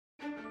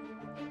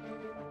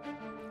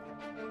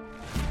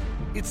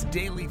It's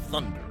Daily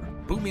Thunder,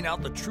 booming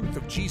out the truth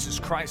of Jesus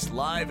Christ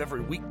live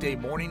every weekday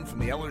morning from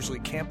the Ellerslie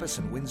campus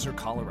in Windsor,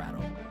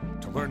 Colorado.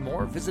 To learn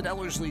more, visit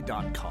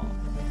Ellerslie.com.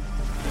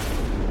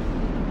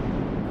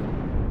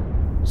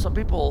 Some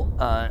people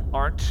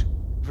aren't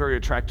very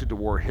attracted to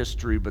war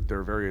history, but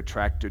they're very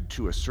attracted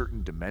to a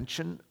certain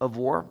dimension of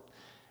war,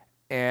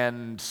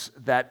 and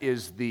that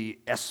is the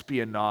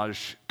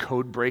espionage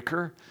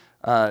codebreaker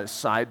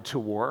side to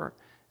war.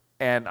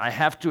 And I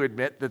have to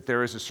admit that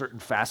there is a certain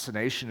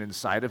fascination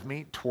inside of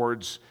me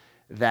towards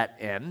that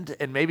end.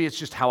 And maybe it's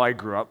just how I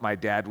grew up. My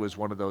dad was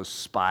one of those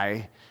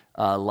spy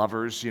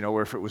lovers,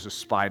 where if it was a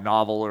spy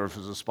novel or if it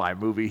was a spy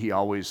movie, he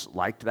always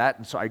liked that.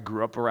 And so I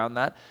grew up around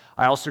that.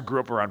 I also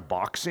grew up around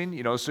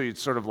boxing, so it's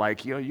sort of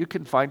like, you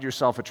can find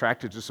yourself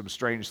attracted to some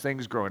strange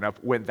things growing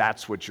up when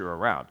that's what you're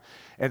around.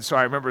 And so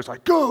I remember it's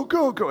like, go,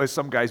 go, go, as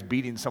some guy's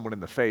beating someone in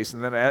the face.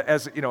 And then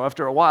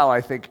after a while,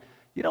 I think,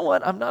 you know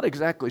what, I'm not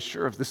exactly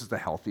sure if this is the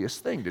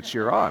healthiest thing to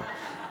cheer on.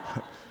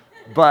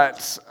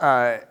 But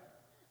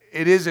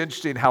it is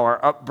interesting how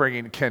our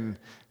upbringing can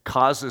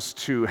cause us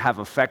to have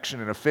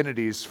affection and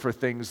affinities for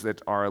things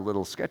that are a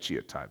little sketchy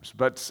at times.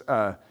 But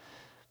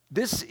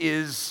this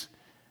is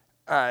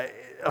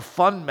a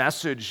fun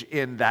message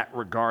in that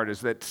regard,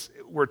 is that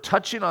we're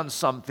touching on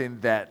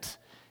something that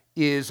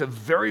is a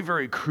very,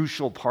 very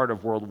crucial part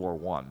of World War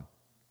I.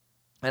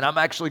 And I'm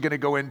actually going to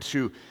go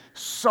into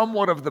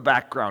somewhat of the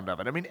background of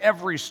it. I mean,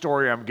 every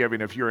story I'm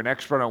giving, if you're an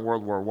expert on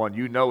World War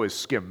I, is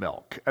skim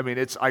milk. I mean,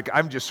 it's like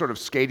I'm just sort of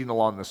skating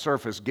along the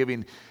surface,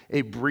 giving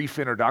a brief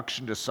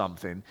introduction to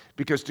something,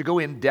 because to go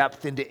in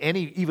depth into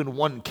even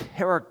one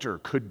character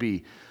could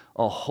be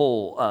a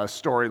whole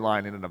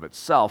storyline in and of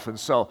itself. And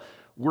so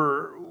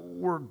we're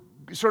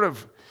sort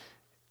of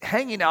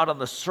hanging out on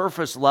the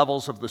surface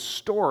levels of the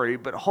story,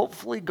 but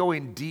hopefully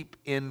going deep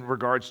in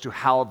regards to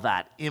how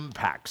that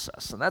impacts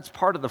us. And that's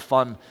part of the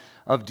fun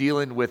of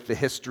dealing with the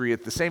history.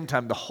 At the same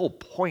time, the whole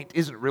point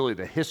isn't really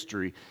the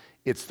history,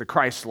 it's the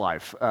Christ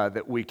life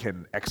that we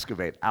can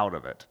excavate out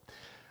of it.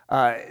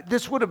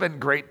 This would have been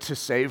great to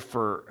save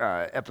for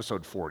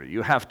episode 40,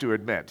 you have to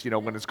admit,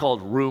 when it's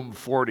called Room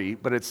 40,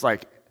 but it's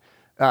like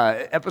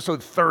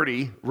episode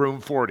 30, Room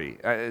 40.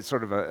 It's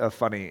sort of a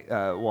funny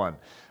one.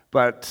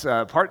 But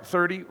part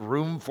 30,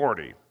 Room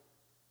 40.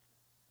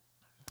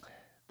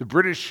 The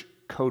British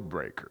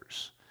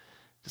Codebreakers.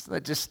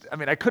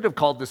 I could have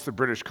called this the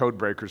British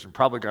Codebreakers and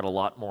probably got a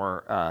lot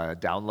more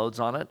downloads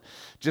on it,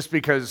 just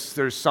because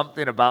there's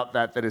something about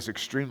that is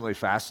extremely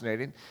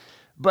fascinating.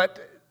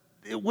 But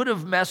it would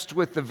have messed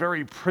with the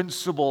very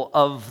principle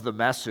of the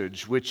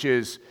message, which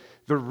is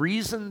the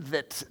reason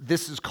that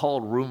this is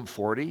called Room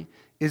 40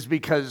 is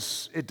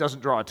because it doesn't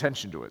draw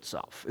attention to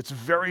itself. It's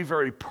very,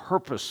 very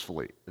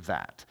purposefully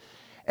that.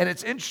 And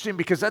it's interesting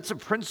because that's a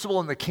principle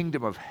in the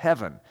kingdom of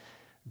heaven.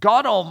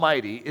 God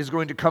Almighty is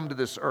going to come to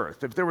this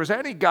earth. If there was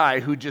any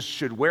guy who just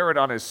should wear it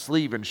on his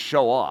sleeve and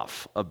show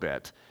off a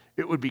bit,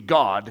 it would be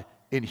God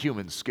in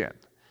human skin.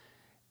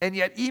 And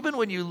yet, even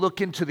when you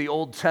look into the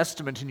Old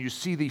Testament and you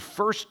see the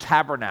first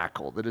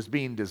tabernacle that is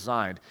being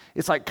designed,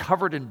 it's like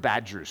covered in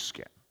badger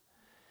skin.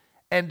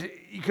 And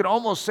you could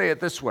almost say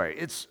it this way,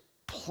 it's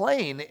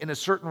plain in a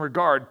certain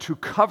regard to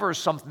cover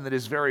something that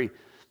is very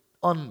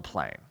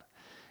unplain.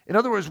 In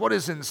other words, what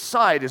is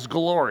inside is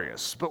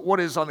glorious, but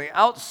what is on the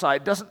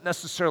outside doesn't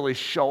necessarily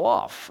show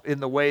off in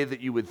the way that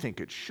you would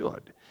think it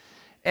should.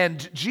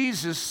 And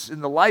Jesus,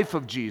 in the life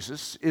of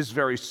Jesus, is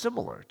very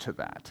similar to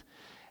that.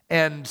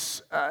 And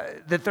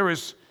that there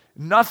is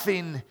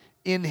nothing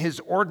in his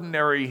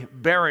ordinary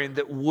bearing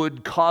that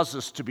would cause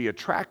us to be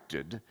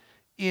attracted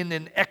in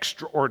an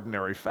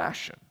extraordinary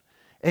fashion.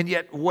 And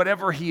yet,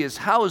 whatever he is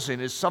housing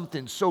is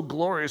something so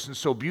glorious and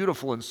so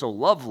beautiful and so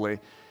lovely,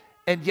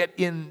 and yet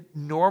in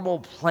normal,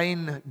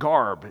 plain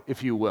garb,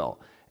 if you will.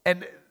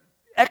 And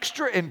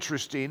extra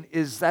interesting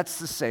is that's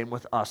the same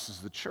with us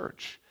as the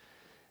church.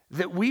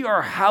 That we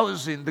are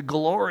housing the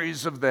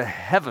glories of the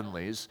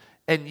heavenlies,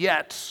 and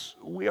yet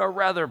we are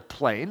rather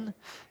plain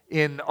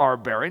in our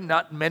bearing.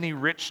 Not many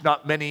rich,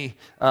 not many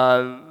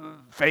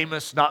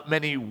famous, not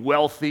many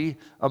wealthy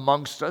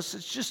amongst us.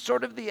 It's just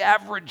sort of the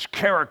average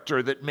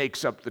character that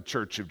makes up the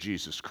Church of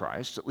Jesus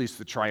Christ, at least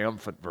the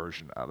triumphant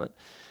version of it.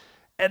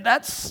 And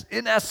that's,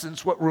 in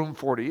essence, what Room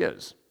 40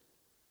 is.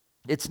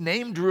 It's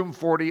named Room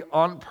 40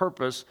 on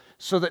purpose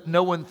so that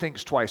no one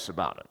thinks twice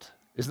about it.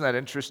 Isn't that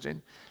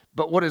interesting?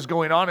 But what is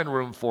going on in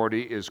Room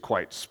 40 is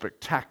quite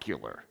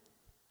spectacular.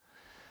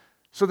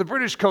 So the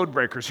British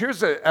Codebreakers,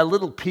 here's a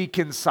little peek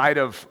inside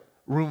of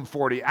Room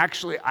 40.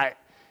 Actually,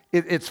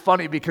 it's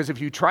funny because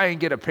if you try and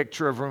get a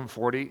picture of Room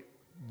 40,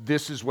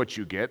 this is what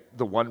you get,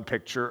 the one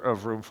picture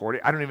of Room 40.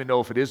 I don't even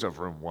know if it is of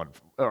Room 1,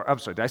 or I'm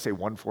sorry, did I say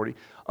 140?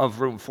 Of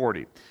Room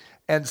 40.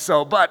 And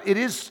so, but it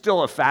is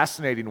still a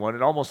fascinating one.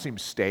 It almost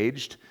seems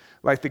staged,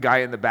 like the guy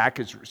in the back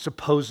is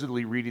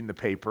supposedly reading the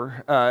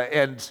paper.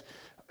 And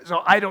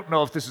so I don't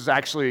know if this is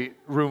actually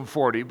Room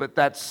 40, but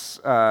that's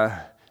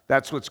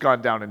what's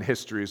gone down in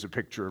history as a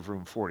picture of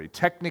Room 40.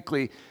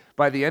 Technically,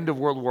 by the end of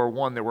World War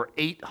I, there were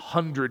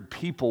 800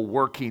 people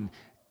working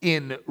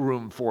in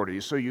room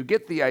 40. So you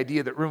get the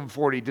idea that room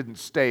 40 didn't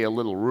stay a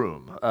little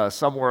room.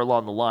 Somewhere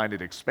along the line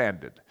it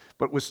expanded,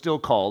 but was still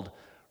called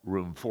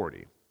room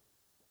 40.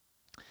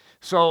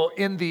 So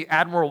in the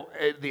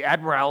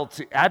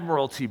Admiralty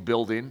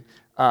building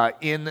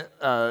in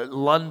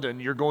London,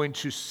 you're going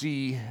to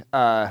see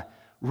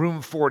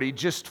room 40,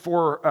 just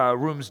 4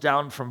 rooms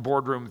down from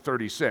boardroom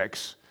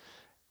 36,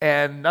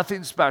 and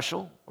nothing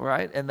special,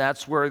 right? And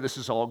that's where this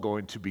is all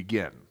going to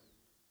begin.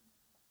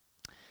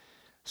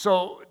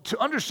 So to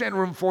understand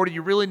room 40,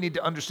 you really need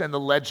to understand the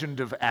legend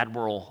of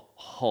Admiral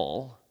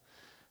Hull.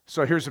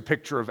 So here's a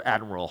picture of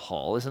Admiral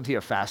Hull. Isn't he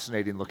a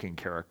fascinating looking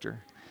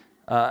character?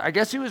 I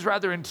guess he was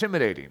rather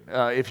intimidating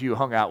if you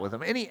hung out with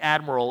him. Any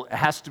admiral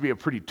has to be a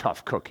pretty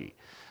tough cookie.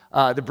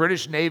 The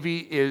British Navy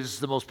is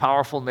the most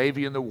powerful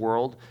navy in the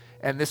world,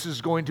 and this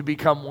is going to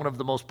become one of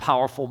the most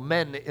powerful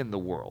men in the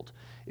world.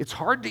 It's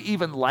hard to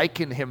even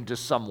liken him to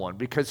someone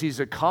because he's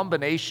a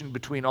combination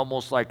between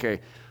almost like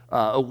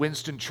a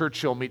Winston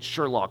Churchill meets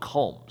Sherlock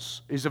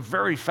Holmes. He's a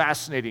very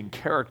fascinating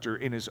character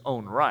in his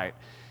own right.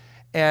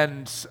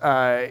 And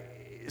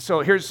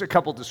so here's a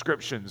couple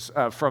descriptions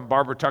from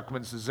Barbara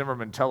Tuchman's The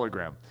Zimmerman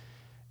Telegram.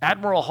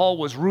 Admiral Hull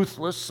was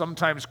ruthless,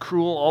 sometimes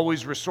cruel,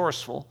 always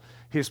resourceful.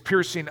 His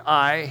piercing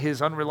eye,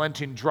 his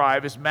unrelenting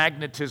drive, his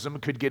magnetism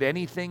could get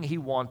anything he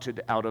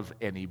wanted out of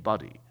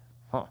anybody.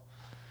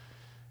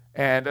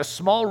 And a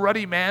small,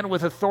 ruddy man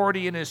with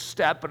authority in his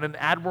step and an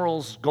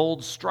admiral's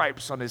gold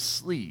stripes on his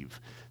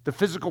sleeve. The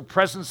physical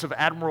presence of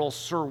Admiral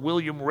Sir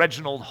William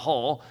Reginald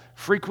Hull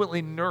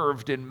frequently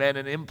nerved in men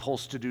an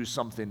impulse to do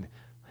something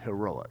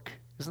heroic.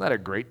 Isn't that a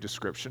great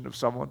description of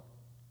someone?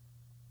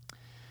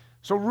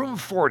 So room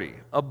 40,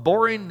 a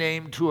boring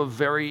name to a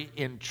very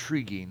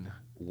intriguing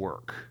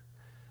work.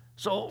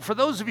 So for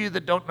those of you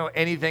that don't know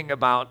anything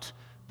about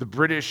the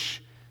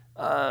British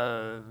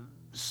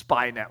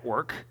spy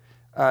network,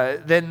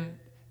 then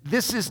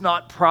this is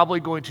not probably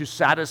going to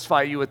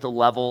satisfy you at the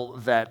level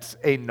that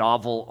a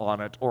novel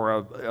on it or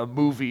a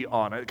movie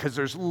on it, because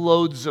there's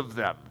loads of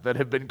them that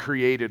have been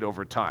created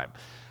over time.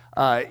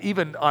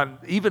 Even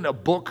a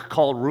book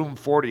called Room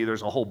 40,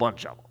 there's a whole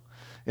bunch of them.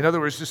 In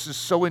other words, this is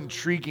so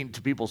intriguing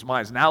to people's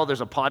minds. Now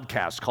there's a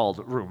podcast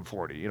called Room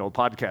 40, a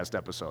podcast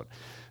episode.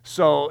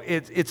 So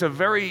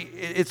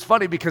it's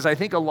funny because I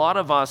think a lot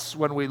of us,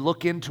 when we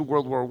look into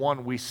World War I,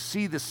 we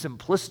see the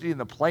simplicity and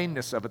the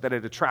plainness of it, that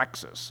it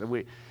attracts us.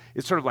 And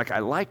it's sort of like, I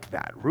like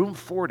that, Room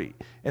 40.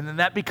 And then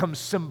that becomes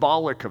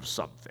symbolic of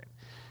something.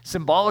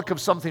 Symbolic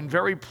of something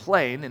very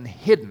plain and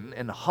hidden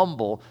and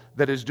humble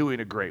that is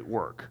doing a great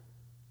work.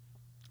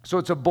 So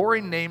it's a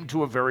boring name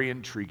to a very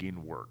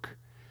intriguing work.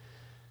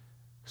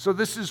 So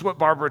this is what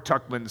Barbara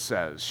Tuchman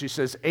says. She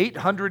says,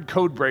 800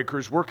 code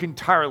breakers working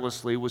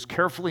tirelessly was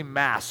carefully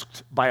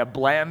masked by a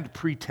bland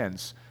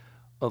pretense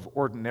of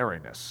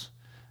ordinariness.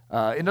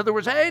 In other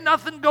words, hey,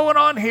 nothing going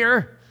on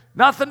here,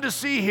 nothing to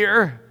see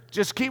here.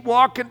 Just keep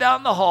walking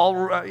down the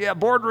hall.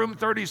 Boardroom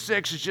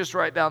 36 is just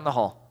right down the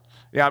hall.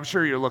 Yeah, I'm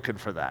sure you're looking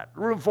for that.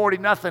 Room 40,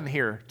 nothing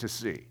here to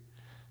see.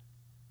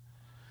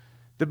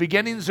 The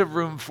beginnings of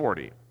Room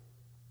 40.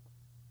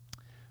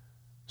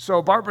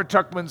 So Barbara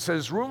Tuchman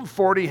says, Room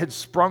 40 had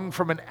sprung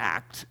from an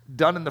act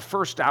done in the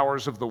first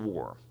hours of the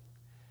war.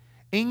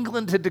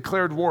 England had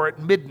declared war at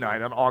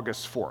midnight on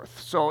August 4th.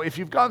 So if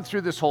you've gone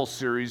through this whole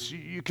series,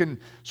 you can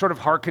sort of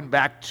hearken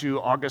back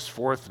to August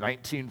 4th,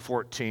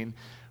 1914,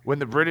 when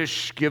the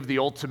British give the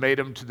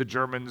ultimatum to the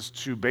Germans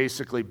to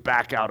basically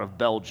back out of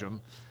Belgium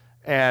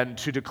and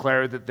to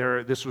declare that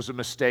this was a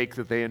mistake,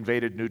 that they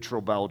invaded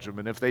neutral Belgium.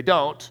 And if they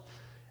don't,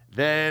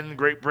 then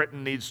Great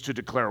Britain needs to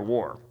declare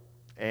war.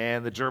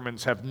 And the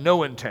Germans have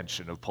no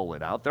intention of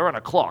pulling out. They're on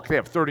a clock. They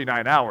have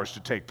 39 hours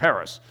to take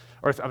Paris.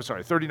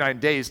 39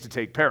 days to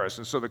take Paris.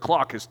 And so the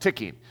clock is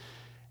ticking.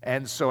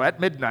 And so at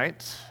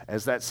midnight,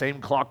 as that same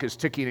clock is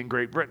ticking in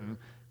Great Britain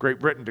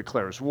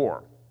declares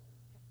war.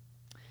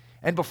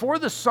 And before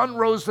the sun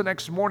rose the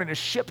next morning, a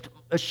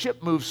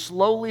ship moved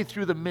slowly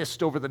through the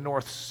mist over the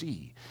North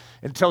Sea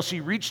until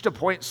she reached a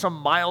point some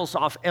miles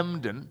off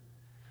Emden,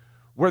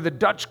 where the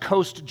Dutch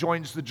coast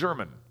joins the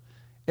German.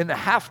 In the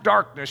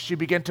half-darkness, she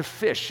began to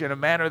fish in a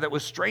manner that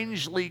was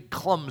strangely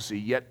clumsy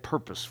yet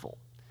purposeful.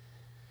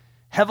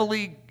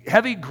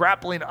 Heavy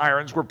grappling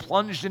irons were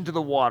plunged into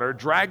the water,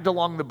 dragged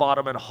along the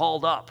bottom, and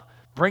hauled up,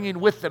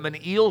 bringing with them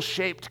an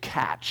eel-shaped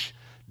catch,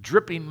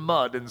 dripping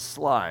mud and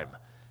slime,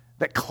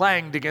 that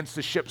clanged against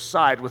the ship's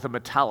side with a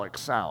metallic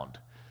sound.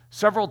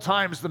 Several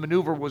times the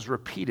maneuver was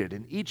repeated,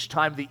 and each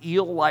time the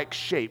eel-like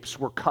shapes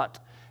were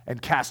cut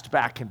and cast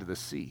back into the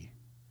sea.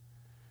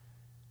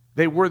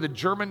 They were the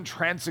German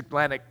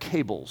transatlantic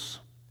cables.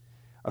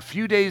 A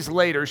few days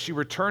later, she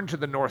returned to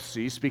the North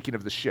Sea, speaking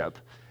of the ship,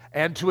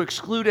 and to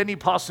exclude any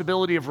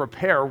possibility of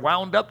repair,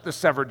 wound up the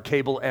severed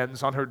cable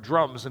ends on her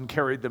drums and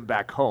carried them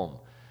back home.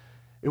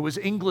 It was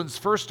England's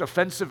first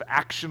offensive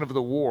action of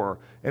the war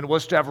and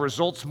was to have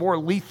results more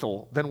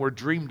lethal than were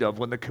dreamed of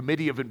when the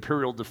Committee of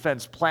Imperial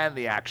Defense planned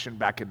the action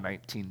back in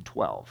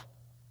 1912.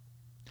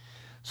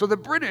 So the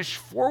British,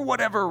 for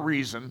whatever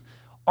reason,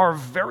 are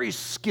very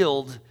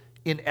skilled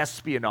in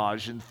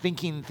espionage and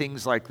thinking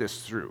things like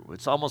this through.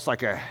 It's almost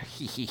like a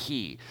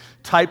he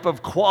type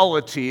of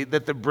quality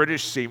that the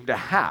British seem to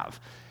have.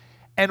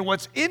 And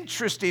what's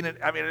interesting,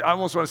 I mean, I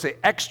almost want to say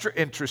extra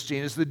interesting,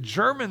 is the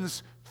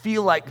Germans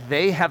feel like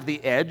they have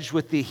the edge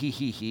with the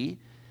he,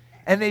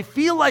 and they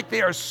feel like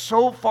they are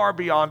so far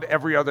beyond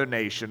every other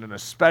nation, and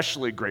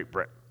especially Great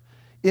Britain.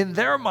 In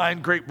their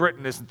mind, Great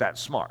Britain isn't that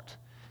smart.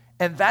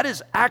 And that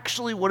is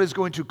actually what is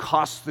going to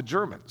cost the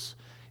Germans,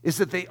 is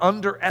that they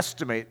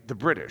underestimate the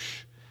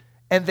British,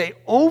 and they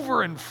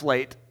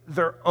overinflate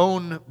their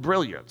own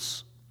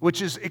brilliance,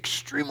 which is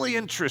extremely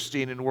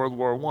interesting in World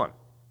War I.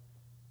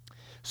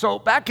 So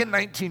back in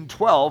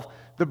 1912,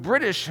 the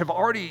British have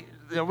already,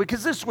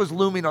 because this was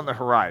looming on the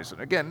horizon.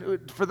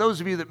 Again, for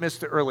those of you that missed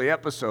the early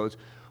episodes,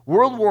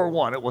 World War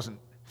I, it wasn't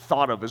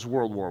thought of as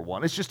World War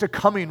I. It's just a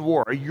coming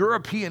war, a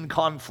European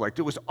conflict.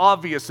 It was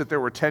obvious that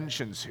there were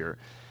tensions here.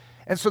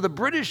 And so the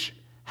British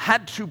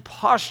had to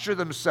posture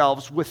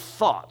themselves with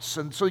thoughts.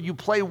 And so you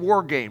play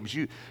war games.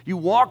 You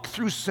walk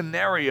through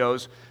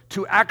scenarios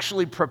to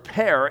actually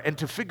prepare and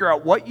to figure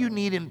out what you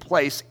need in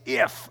place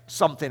if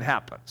something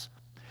happens.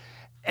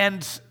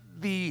 And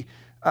the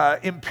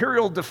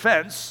imperial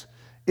defense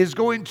is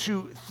going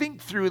to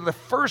think through the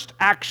first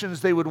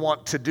actions they would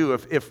want to do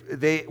if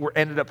they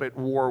ended up at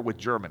war with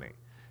Germany.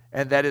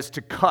 And that is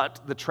to cut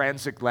the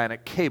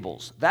transatlantic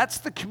cables. That's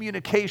the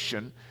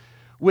communication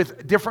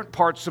with different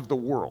parts of the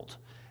world.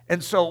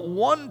 And so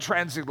one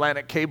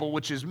transatlantic cable,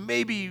 which is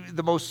maybe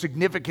the most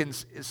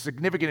significant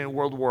in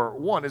World War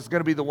I, is going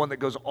to be the one that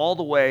goes all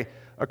the way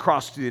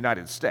across to the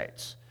United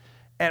States.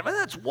 And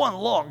that's one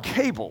long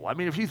cable. I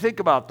mean, if you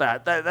think about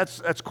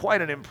that's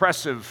quite an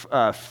impressive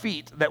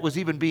feat that was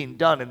even being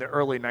done in the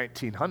early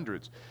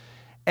 1900s.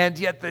 And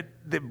yet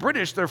the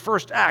British, their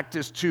first act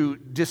is to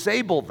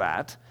disable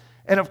that.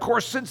 And of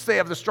course, since they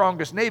have the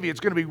strongest navy, it's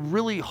going to be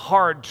really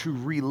hard to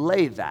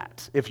relay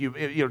that,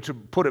 to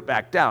put it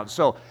back down.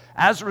 So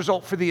as a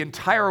result, for the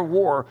entire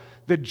war,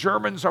 the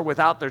Germans are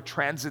without their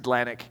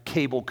transatlantic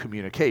cable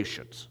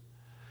communications,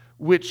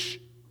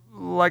 which,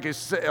 like it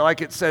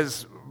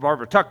says,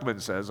 Barbara Tuchman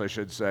says, I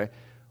should say,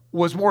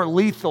 was more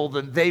lethal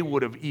than they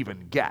would have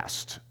even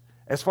guessed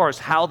as far as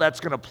how that's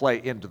going to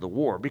play into the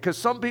war. Because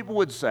some people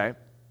would say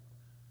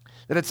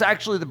that it's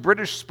actually the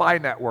British spy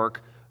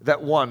network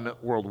that won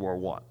World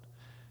War I.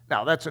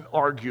 Now, that's an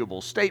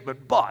arguable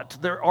statement, but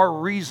there are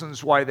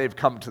reasons why they've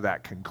come to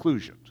that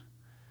conclusion.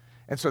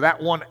 And so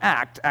that one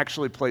act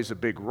actually plays a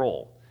big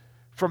role.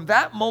 From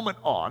that moment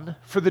on,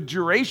 for the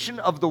duration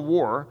of the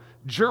war,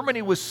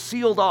 Germany was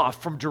sealed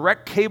off from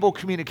direct cable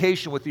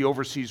communication with the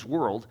overseas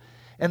world,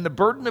 and the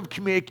burden of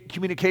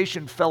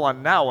communication fell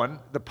on Nauen,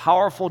 the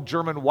powerful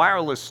German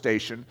wireless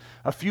station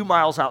a few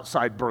miles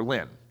outside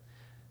Berlin.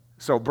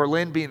 So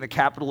Berlin being the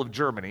capital of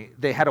Germany,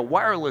 they had a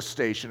wireless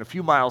station a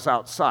few miles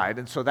outside,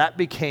 and so that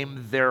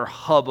became their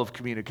hub of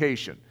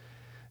communication.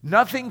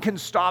 Nothing can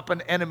stop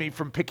an enemy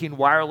from picking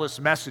wireless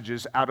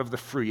messages out of the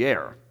free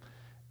air,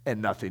 and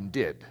nothing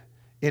did.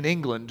 In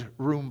England,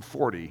 Room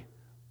 40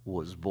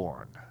 was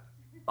born.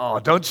 Oh,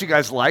 don't you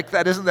guys like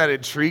that? Isn't that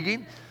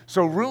intriguing?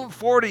 So Room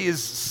 40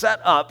 is set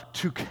up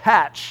to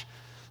catch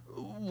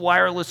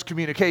wireless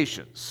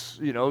communications,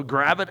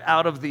 grab it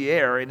out of the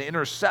air and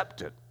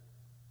intercept it.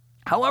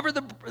 However,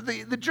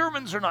 the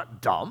Germans are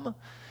not dumb.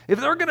 If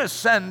they're going to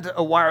send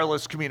a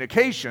wireless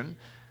communication,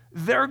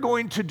 they're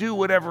going to do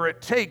whatever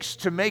it takes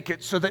to make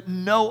it so that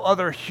no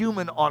other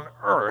human on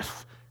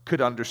earth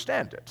could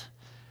understand it.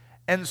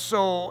 And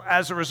so,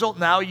 as a result,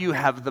 now you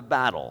have the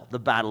battle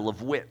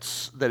of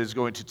wits that is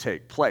going to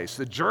take place.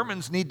 The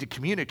Germans need to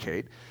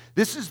communicate.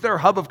 This is their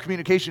hub of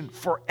communication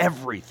for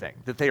everything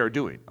that they are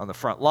doing on the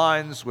front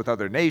lines, with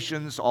other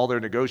nations, all their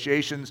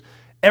negotiations.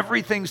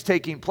 Everything's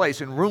taking place,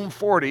 and Room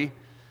 40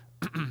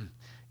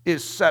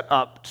 is set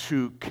up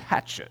to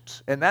catch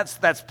it. And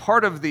that's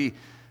part of the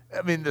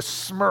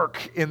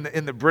smirk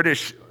in the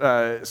British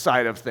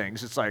side of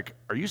things. It's like,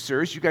 are you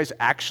serious? You guys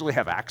actually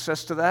have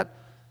access to that?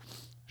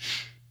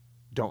 Shh,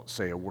 don't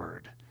say a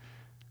word.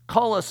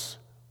 Call us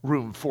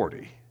Room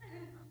 40.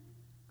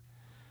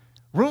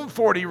 Room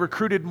 40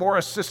 recruited more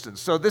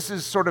assistants. So this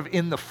is sort of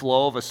in the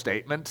flow of a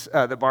statement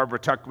that Barbara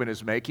Tuchman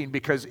is making,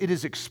 because it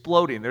is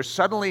exploding. There's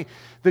suddenly,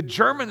 the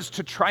Germans,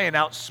 to try and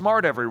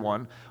outsmart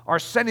everyone, are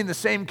sending the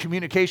same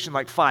communication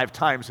like 5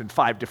 times in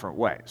 5 different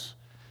ways.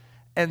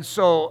 And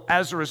so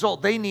as a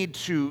result, they need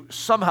to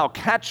somehow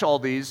catch all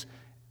these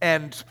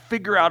and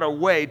figure out a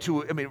way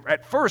to,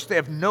 at first they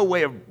have no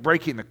way of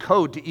breaking the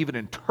code to even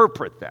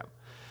interpret them,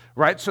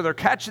 right? So they're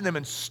catching them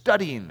and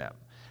studying them.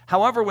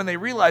 However, when they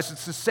realize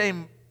it's the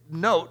same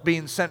note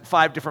being sent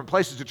 5 different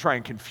places to try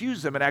and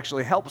confuse them, it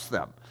actually helps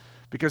them,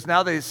 because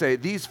now they say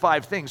these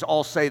 5 things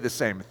all say the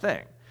same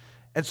thing.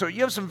 And so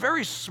you have some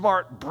very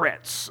smart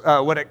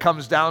Brits when it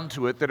comes down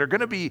to it that are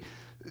going to be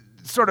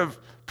sort of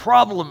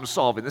problem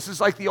solving. This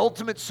is like the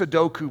ultimate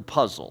Sudoku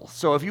puzzle.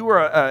 So if you were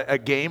a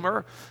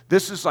gamer,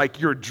 this is like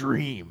your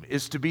dream,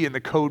 is to be in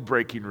the code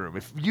breaking room.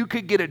 If you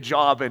could get a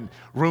job in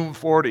Room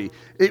 40,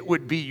 it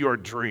would be your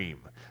dream.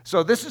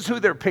 So this is who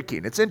they're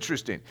picking. It's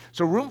interesting.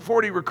 So Room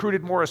 40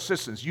 recruited more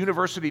assistants,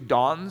 university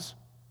dons,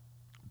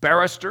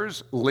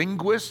 barristers,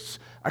 linguists,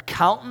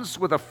 accountants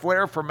with a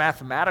flair for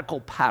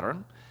mathematical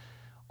pattern,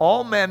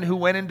 all men who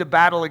went into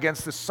battle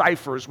against the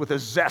ciphers with a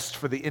zest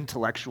for the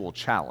intellectual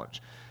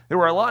challenge. There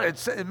were a lot,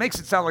 it makes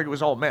it sound like it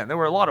was all men. There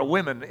were a lot of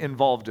women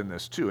involved in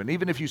this too. And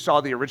even if you saw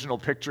the original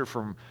picture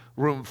from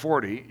Room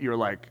 40, you're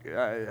like,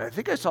 I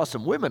think I saw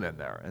some women in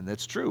there. And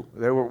that's true.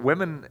 There were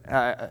women,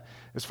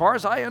 as far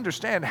as I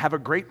understand, have a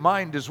great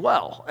mind as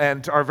well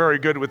and are very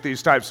good with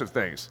these types of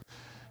things.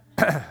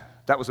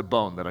 That was a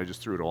bone that I just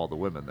threw to all the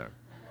women there.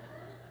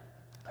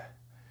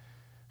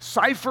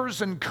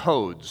 Ciphers and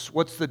codes,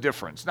 what's the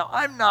difference? Now,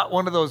 I'm not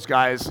one of those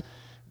guys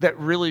that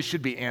really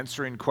should be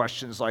answering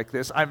questions like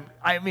this. I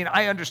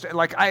understand,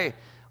 like I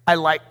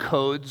like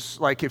codes,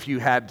 like if you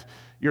had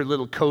your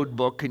little code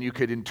book and you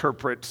could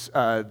interpret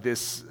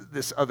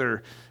this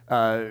other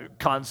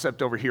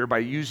concept over here by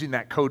using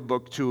that code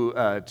book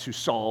to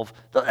solve.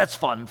 That's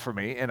fun for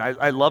me, and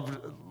I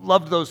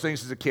loved those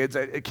things as a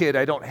kid.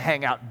 I don't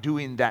hang out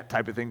doing that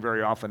type of thing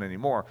very often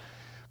anymore.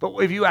 But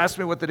if you asked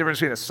me what the difference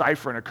between a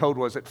cipher and a code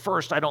was, at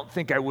first I don't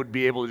think I would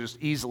be able to just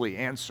easily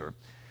answer.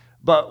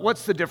 But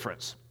what's the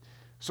difference?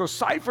 So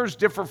ciphers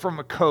differ from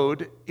a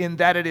code in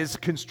that it is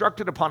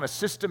constructed upon a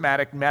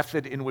systematic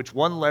method in which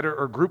one letter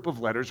or group of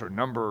letters or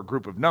number or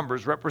group of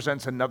numbers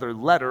represents another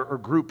letter or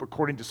group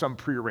according to some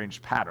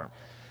prearranged pattern.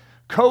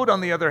 Code, on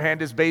the other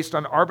hand, is based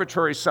on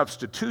arbitrary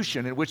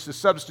substitution in which the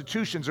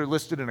substitutions are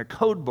listed in a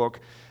code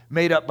book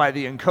made up by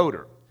the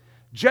encoder.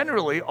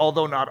 Generally,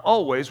 although not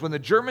always, when the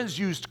Germans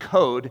used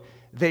code,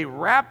 they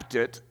wrapped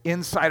it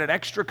inside an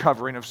extra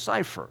covering of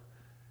cipher.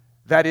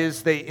 That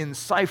is, they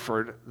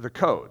enciphered the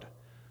code.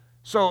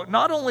 So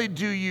not only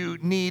do you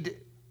need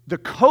the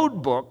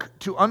code book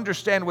to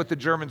understand what the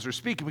Germans are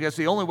speaking, because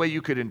the only way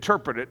you could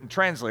interpret it and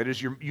translate it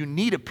is you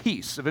need a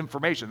piece of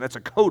information. That's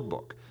a code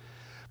book.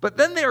 But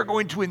then they are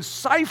going to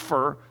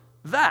encipher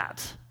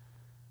that.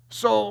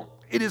 So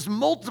it is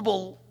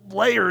multiple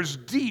layers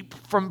deep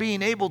from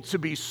being able to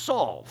be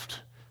solved.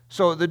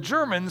 So the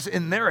Germans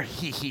in their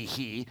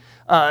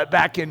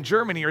back in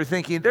Germany are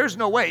thinking, there's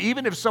no way,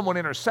 even if someone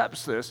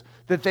intercepts this,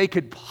 that they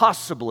could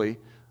possibly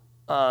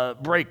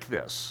break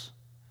this.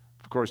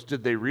 Of course,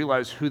 did they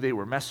realize who they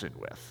were messing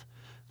with?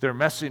 They're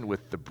messing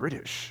with the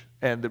British.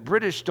 And the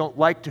British don't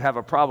like to have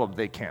a problem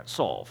they can't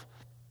solve.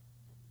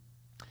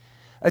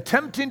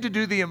 Attempting to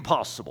do the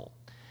impossible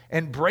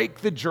and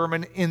break the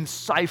German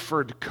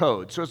enciphered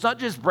code. So it's not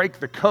just break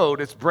the code,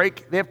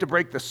 they have to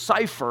break the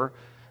cipher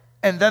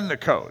and then the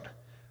code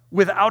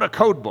without a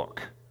code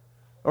book.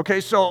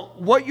 Okay, so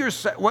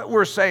what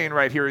we're saying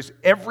right here is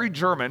every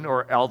German,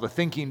 or all the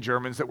thinking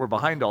Germans that were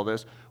behind all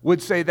this,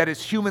 would say that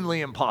it's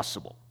humanly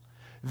impossible.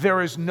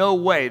 There is no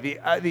way.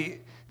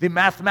 The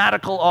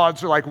mathematical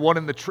odds are like one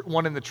in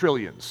the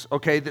trillions,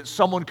 okay, that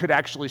someone could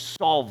actually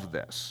solve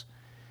this.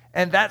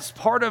 And that's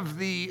part of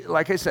the,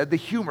 like I said, the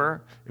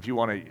humor, if you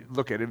want to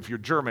look at it, if you're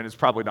German, it's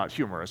probably not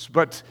humorous,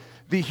 but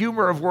the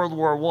humor of World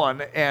War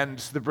I and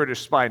the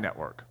British spy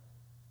network.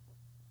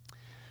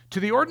 To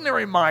the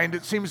ordinary mind,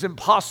 it seems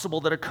impossible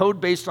that a code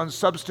based on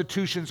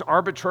substitutions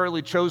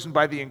arbitrarily chosen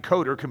by the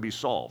encoder can be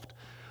solved,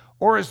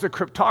 or as the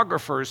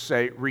cryptographers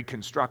say,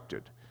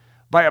 reconstructed,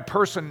 by a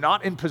person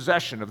not in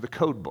possession of the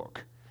code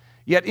book.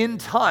 Yet in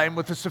time,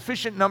 with a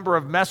sufficient number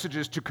of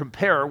messages to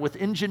compare with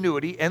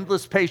ingenuity,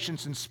 endless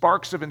patience, and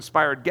sparks of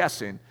inspired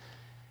guessing,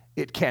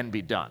 it can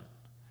be done.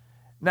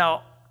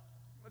 Now,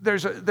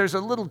 there's a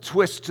little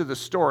twist to the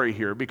story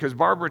here because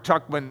Barbara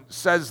Tuchman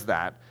says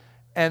that,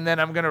 and then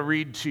I'm going to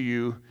read to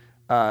you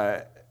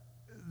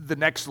the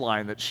next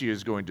line that she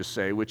is going to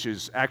say, which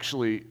is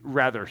actually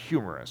rather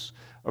humorous.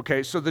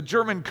 Okay, so the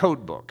German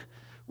code book,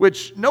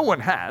 which no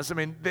one has. I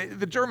mean,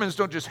 the Germans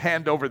don't just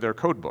hand over their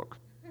code book.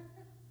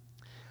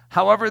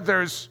 However,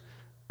 there's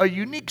a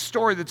unique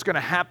story that's going to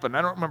happen.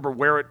 I don't remember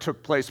where it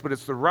took place, but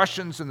it's the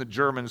Russians and the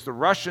Germans. The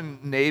Russian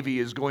Navy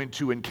is going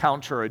to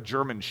encounter a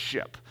German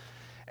ship,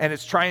 and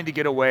it's trying to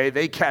get away.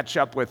 They catch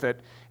up with it,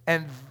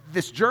 and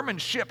this German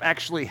ship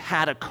actually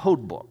had a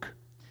code book.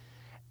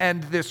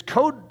 And this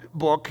code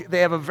book, they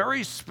have a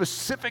very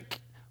specific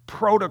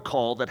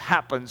protocol that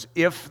happens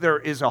if there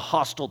is a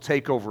hostile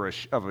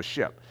takeover of a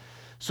ship.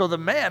 So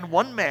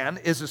one man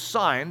is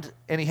assigned,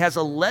 and he has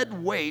a lead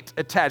weight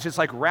attached. It's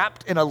like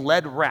wrapped in a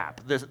lead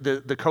wrap,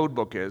 the code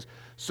book is,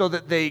 so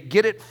that they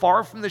get it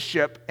far from the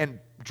ship and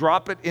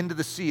drop it into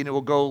the sea, and it will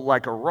go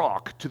like a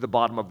rock to the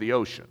bottom of the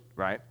ocean,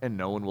 right? And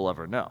no one will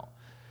ever know.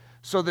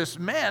 So this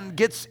man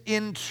gets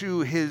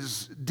into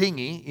his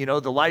dinghy,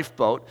 the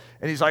lifeboat,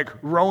 and he's like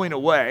rowing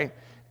away,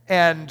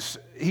 and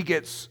he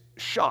gets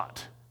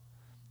shot.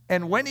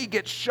 And when he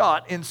gets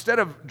shot, instead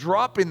of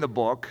dropping the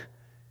book,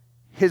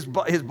 his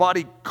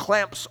body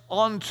clamps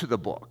onto the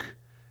book.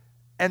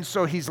 And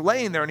so he's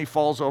laying there and he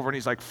falls over and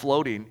he's like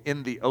floating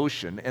in the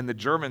ocean. And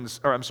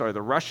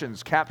the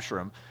Russians capture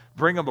him,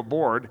 bring him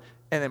aboard,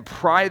 and then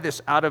pry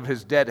this out of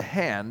his dead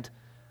hand.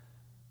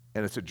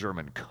 And it's a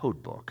German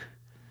code book.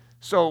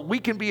 So we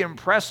can be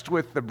impressed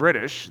with the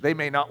British. They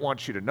may not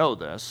want you to know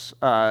this,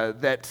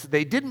 that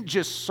they didn't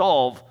just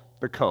solve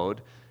the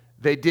code,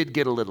 they did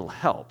get a little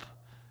help.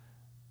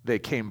 They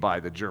came by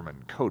the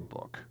German code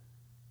book.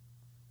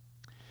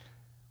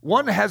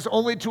 One has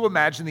only to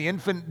imagine the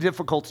infinite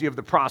difficulty of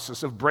the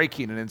process of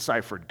breaking an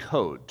enciphered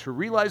code to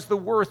realize the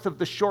worth of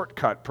the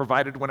shortcut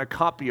provided when a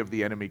copy of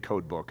the enemy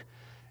code book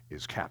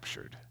is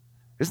captured.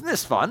 Isn't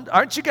this fun?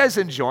 Aren't you guys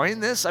enjoying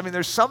this? I mean,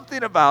 there's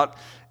something about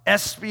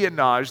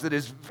espionage that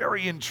is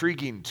very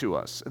intriguing to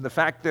us, and the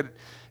fact that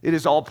it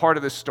is all part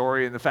of this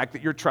story, and the fact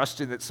that you're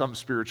trusting that some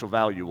spiritual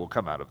value will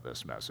come out of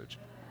this message.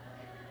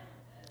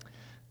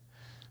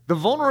 The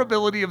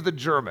vulnerability of the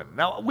German.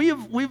 Now,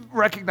 we've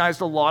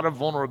recognized a lot of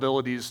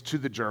vulnerabilities to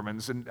the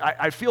Germans, and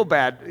I feel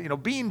bad. You know,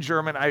 being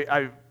German,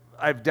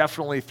 I've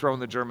definitely thrown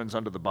the Germans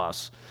under the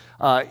bus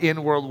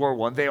in World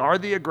War I. They are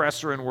the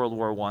aggressor in World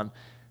War I,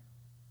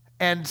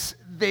 and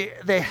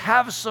they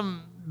have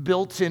some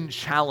built-in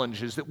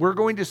challenges that we're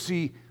going to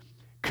see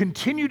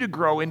continue to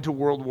grow into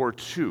World War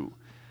II,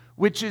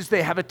 which is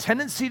they have a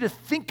tendency to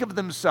think of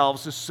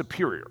themselves as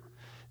superior.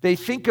 They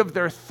think of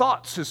their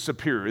thoughts as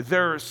superior,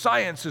 their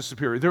science is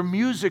superior, their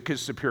music is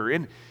superior.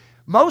 And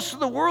most of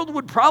the world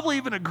would probably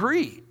even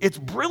agree. It's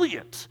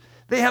brilliant.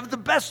 They have the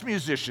best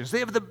musicians, they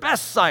have the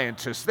best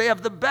scientists, they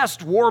have the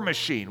best war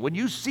machine. When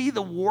you see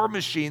the war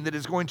machine that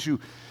is going to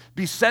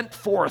be sent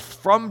forth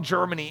from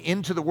Germany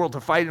into the world to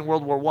fight in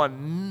World War I,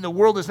 the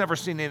world has never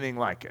seen anything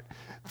like it.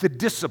 The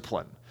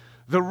discipline,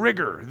 the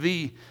rigor,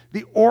 the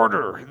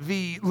order,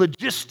 the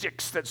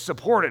logistics that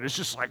support it. It's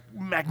just like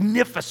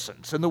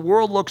magnificent. And the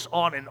world looks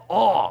on in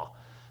awe.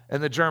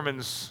 And the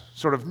Germans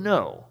sort of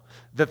know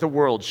that the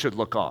world should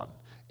look on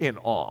in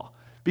awe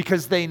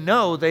because they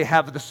know they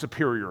have the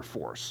superior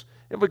force.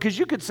 And because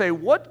you could say,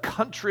 what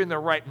country in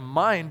their right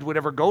mind would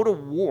ever go to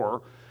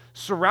war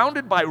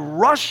surrounded by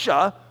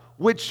Russia,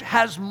 which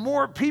has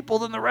more people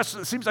than the rest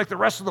of it seems like the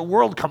rest of the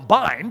world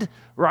combined,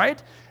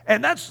 right?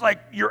 And that's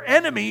like your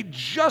enemy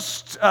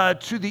just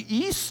to the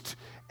east.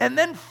 And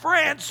then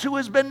France, who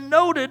has been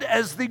noted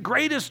as the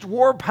greatest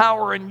war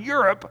power in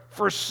Europe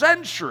for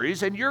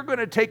centuries, and you're going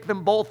to take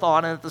them both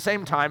on and at the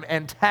same time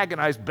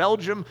antagonize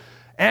Belgium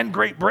and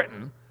Great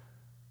Britain.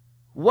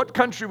 What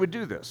country would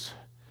do this?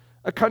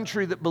 A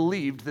country that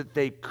believed that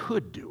they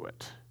could do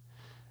it.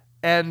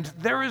 And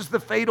there is the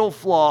fatal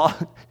flaw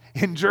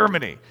in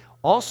Germany.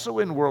 Also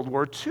in World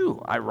War II,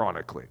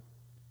 ironically.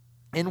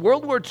 In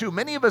World War II,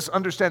 many of us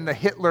understand the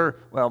Hitler,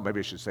 well, maybe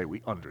I should say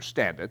we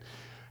understand it,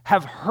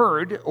 have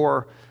heard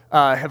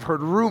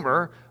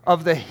rumor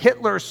of the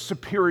Hitler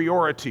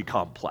superiority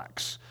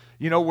complex.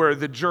 You know, where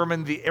the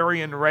German, the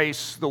Aryan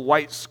race, the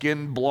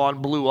white-skinned,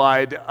 blonde,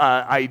 blue-eyed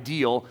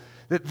ideal,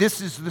 that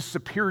this is the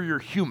superior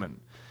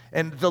human.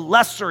 And the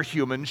lesser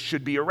humans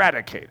should be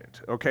eradicated,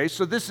 okay?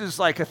 So this is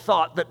like a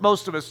thought that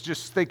most of us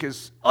just think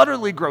is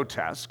utterly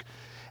grotesque.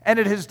 And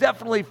it has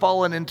definitely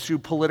fallen into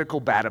political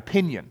bad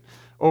opinion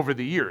over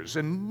the years.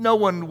 And no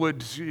one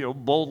would,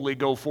 boldly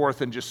go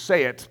forth and just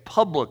say it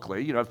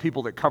publicly. You know, have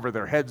people that cover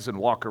their heads and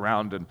walk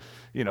around and,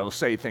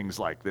 say things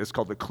like this,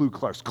 called the Ku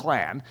Klux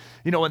Klan.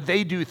 And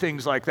they do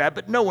things like that,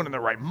 but no one in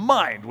their right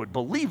mind would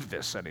believe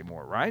this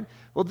anymore, right?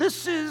 Well,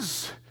 this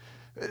is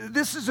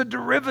a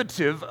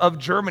derivative of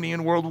Germany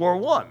in World War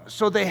I.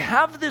 So they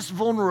have this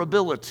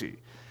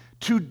vulnerability.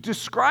 To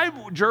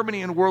describe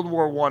Germany in World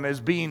War I as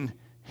being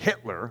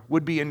Hitler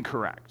would be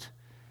incorrect.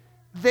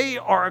 They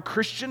are a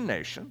Christian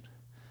nation,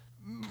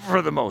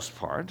 for the most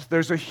part.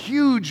 There's a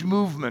huge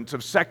movement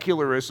of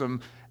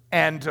secularism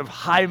and of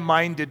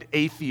high-minded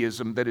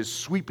atheism that is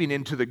sweeping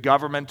into the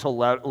governmental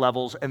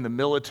levels and the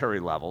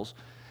military levels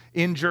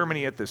in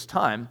Germany at this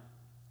time,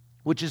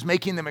 which is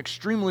making them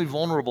extremely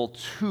vulnerable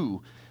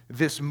to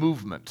this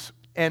movement.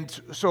 And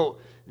so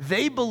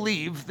they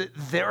believe that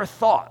their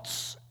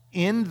thoughts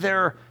in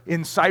their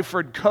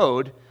enciphered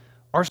code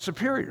are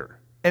superior.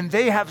 And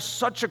they have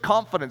such a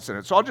confidence in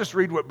it. So I'll just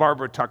read what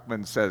Barbara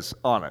Tuchman says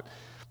on it.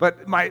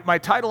 But my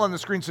title on the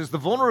screen says, The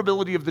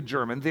Vulnerability of the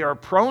German. They are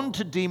prone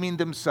to deeming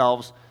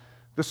themselves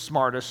the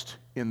smartest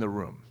in the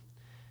room.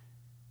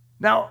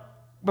 Now,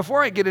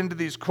 before I get into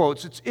these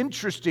quotes, it's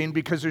interesting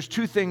because there's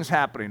two things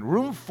happening.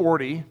 Room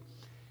 40,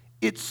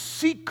 its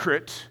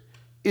secret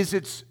is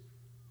its,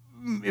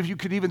 if you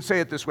could even say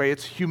it this way,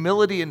 it's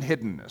humility and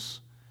hiddenness.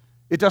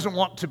 It doesn't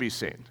want to be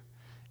seen.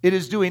 It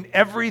is doing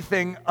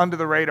everything under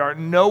the radar.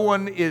 No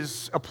one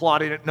is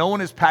applauding it. No one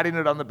is patting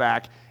it on the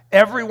back.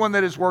 Everyone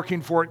that is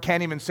working for it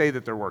can't even say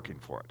that they're working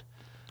for it,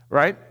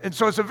 right? And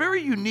so it's a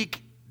very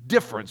unique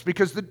difference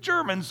because the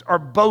Germans are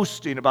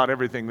boasting about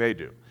everything they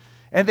do.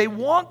 And they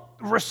want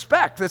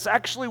respect. That's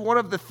actually one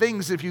of the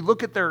things, if you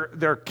look at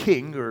their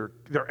king or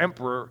their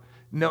emperor,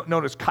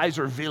 known as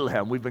Kaiser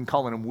Wilhelm, we've been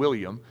calling him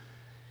William,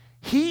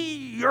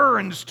 he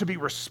yearns to be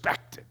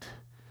respected.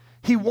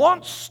 He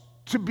wants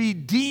to be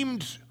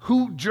deemed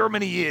who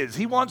Germany is.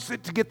 He wants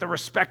it to get the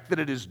respect that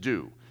it is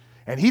due.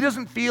 And he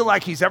doesn't feel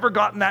like he's ever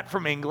gotten that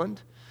from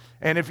England.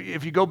 And if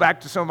you go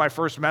back to some of my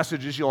first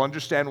messages, you'll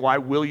understand why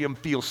William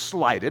feels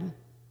slighted.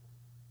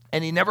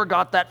 And he never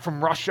got that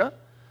from Russia.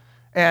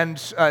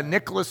 And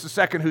Nicholas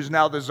II, who's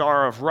now the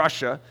Tsar of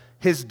Russia,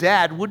 his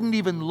dad wouldn't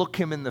even look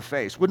him in the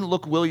face, wouldn't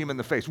look William in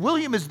the face.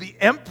 William is the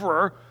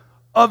emperor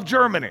of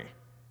Germany.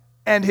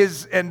 And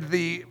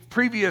the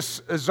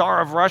previous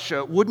Tsar of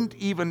Russia wouldn't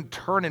even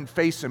turn and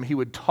face him. He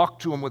would talk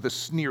to him with a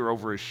sneer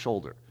over his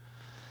shoulder.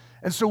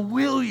 And so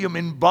William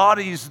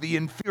embodies the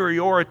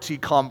inferiority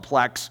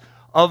complex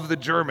of the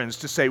Germans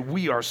to say,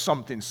 we are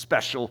something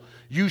special,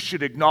 you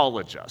should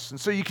acknowledge us. And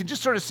so you can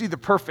just sort of see the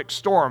perfect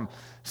storm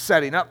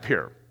setting up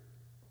here.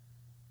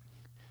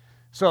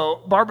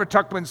 So Barbara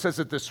Tuchman says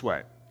it this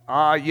way,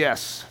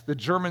 yes, the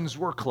Germans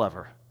were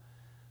clever,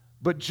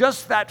 but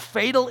just that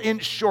fatal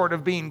inch short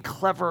of being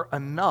clever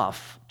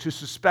enough to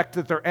suspect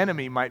that their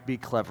enemy might be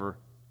clever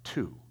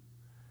too.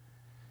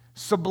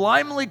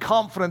 Sublimely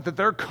confident that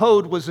their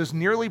code was as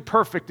nearly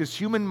perfect as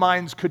human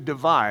minds could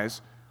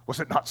devise, was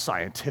it not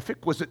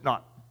scientific? Was it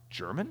not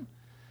German?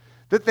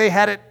 That they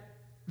had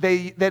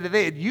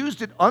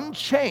used it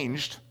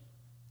unchanged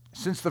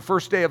since the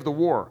first day of the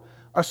war,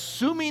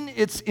 assuming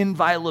its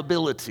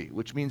inviolability,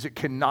 which means it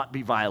cannot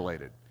be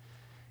violated.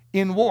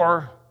 In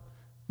war,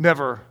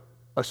 never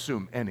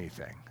assume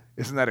anything.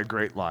 Isn't that a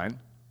great line?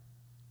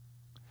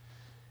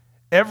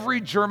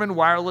 Every German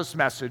wireless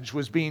message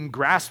was being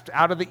grasped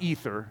out of the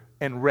ether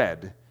and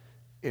read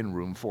in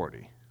room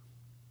 40.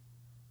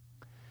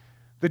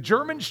 The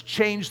Germans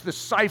changed the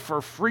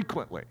cipher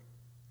frequently.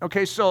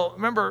 Okay, so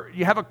remember,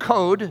 you have a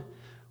code,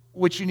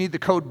 which you need the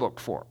code book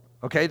for.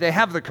 Okay, they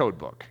have the code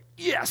book.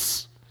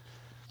 Yes.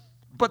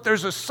 But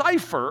there's a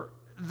cipher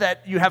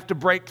that you have to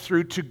break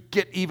through to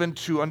get even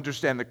to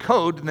understand the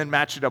code and then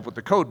match it up with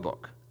the code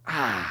book.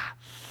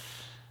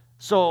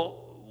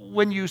 So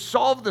when you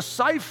solve the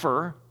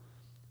cipher,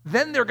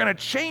 then they're going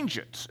to change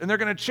it. And they're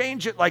going to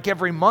change it like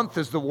every month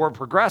as the war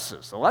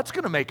progresses. So that's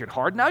going to make it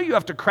hard. Now you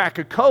have to crack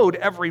a code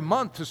every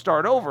month to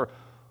start over.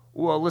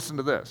 Well, listen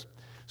to this.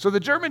 So the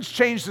Germans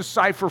changed the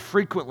cipher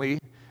frequently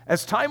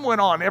as time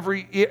went on,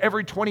 every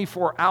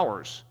 24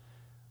 hours.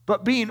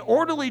 But being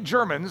orderly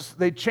Germans,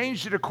 they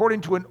changed it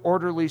according to an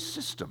orderly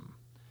system,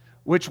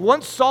 which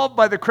once solved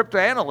by the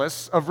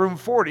cryptanalysts of room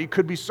 40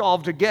 could be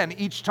solved again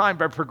each time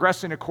by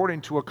progressing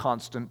according to a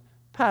constant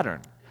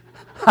pattern.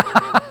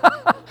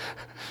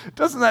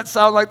 Doesn't that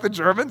sound like the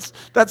Germans?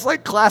 That's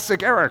like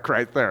classic Eric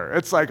right there.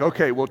 It's like,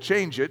 okay, we'll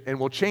change it, and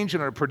we'll change it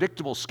on a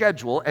predictable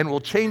schedule, and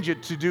we'll change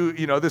it to do,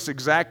 this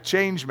exact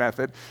change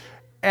method.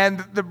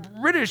 And the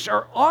British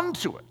are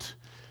onto it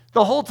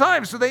the whole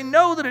time. So they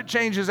know that it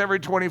changes every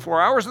 24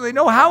 hours, and they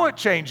know how it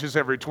changes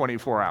every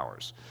 24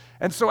 hours.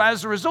 And so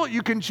as a result,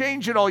 you can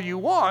change it all you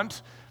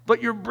want,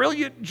 but your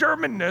brilliant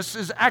Germanness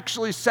is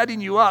actually setting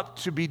you up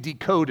to be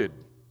decoded.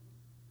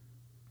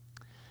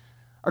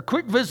 A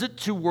quick visit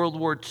to World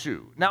War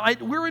II. Now,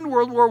 we're in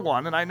World War I,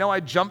 and I know I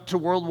jumped to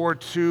World War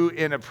II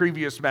in a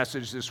previous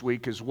message this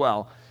week as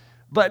well.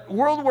 But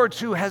World War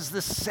II has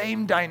the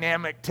same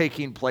dynamic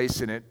taking place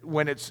in it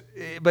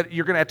but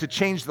you're going to have to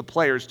change the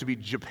players to be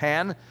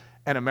Japan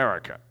and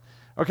America.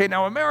 Okay,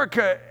 now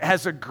America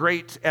has a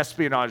great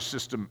espionage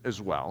system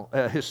as well,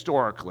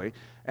 historically.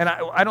 And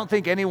I don't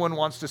think anyone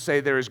wants to say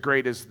they're as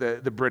great as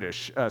the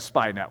British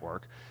spy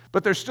network,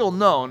 but they're still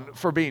known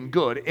for being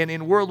good. And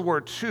in World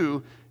War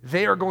II,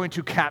 they are going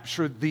to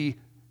capture the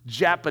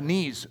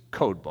Japanese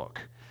code book,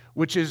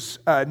 which is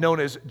known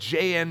as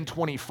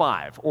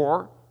JN25,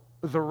 or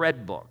the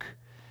Red Book.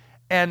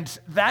 And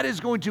that is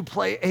going to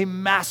play a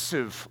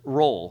massive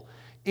role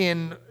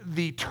in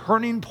the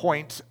turning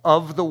point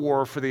of the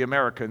war for the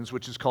Americans,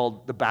 which is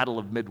called the Battle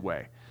of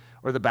Midway,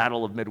 or the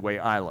Battle of Midway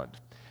Island.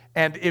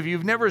 And if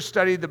you've never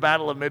studied the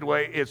Battle of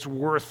Midway, it's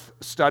worth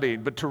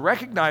studying. But to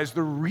recognize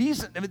the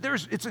reason,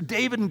 it's a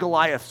David and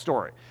Goliath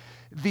story.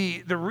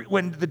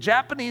 When the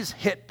Japanese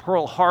hit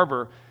Pearl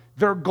Harbor,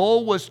 their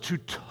goal was to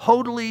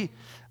totally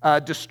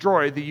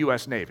destroy the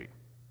U.S. Navy.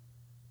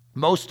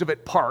 Most of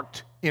it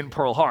parked in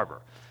Pearl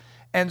Harbor.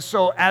 And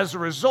so as a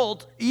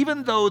result,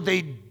 even though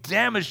they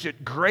damaged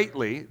it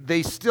greatly,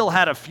 they still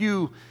had a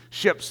few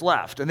ships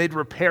left, and they'd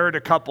repaired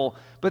a couple,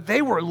 but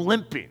they were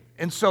limping.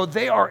 And so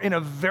they are in a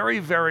very,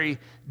 very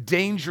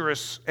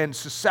dangerous and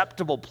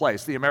susceptible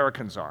place, the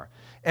Americans are.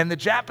 And the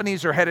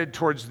Japanese are headed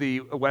towards the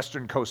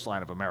western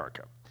coastline of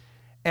America.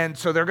 And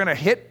so they're going to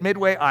hit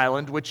Midway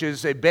Island, which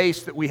is a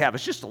base that we have.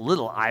 It's just a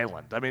little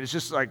island. I mean, it's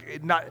just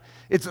like,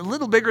 it's a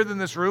little bigger than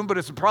this room, but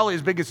it's probably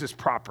as big as this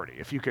property,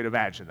 if you could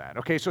imagine that.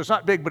 Okay, so it's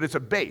not big, but it's a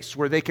base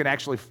where they can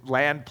actually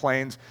land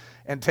planes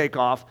and take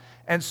off.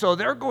 And so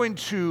they're going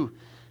to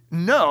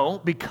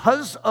know,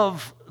 because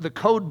of the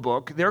code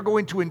book, they're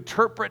going to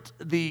interpret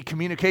the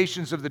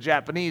communications of the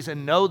Japanese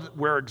and know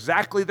where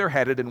exactly they're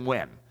headed and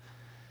when.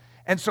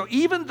 And so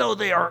even though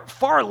they are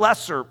far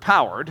lesser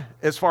powered,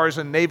 as far as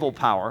a naval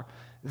power,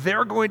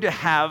 they're going to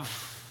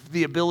have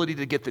the ability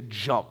to get the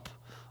jump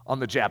on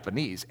the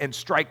Japanese and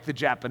strike the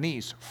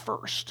Japanese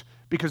first,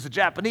 because the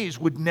Japanese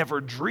would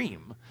never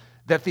dream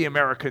that the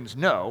Americans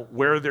know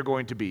where they're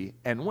going to be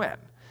and when.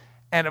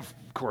 And of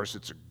course,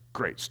 it's a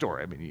great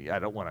story. I mean, I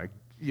don't want to,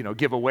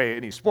 give away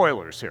any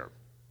spoilers here.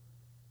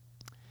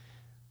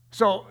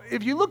 So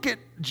if you look at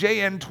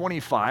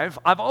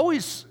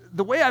JN25,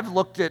 the way I've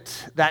looked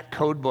at that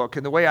code book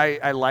and the way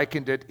I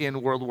likened it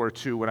in World War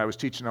II when I was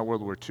teaching on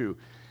World War II,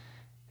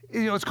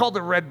 it's called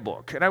the Red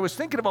Book. And I was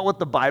thinking about what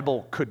the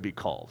Bible could be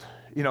called,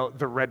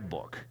 the Red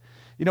Book.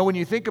 When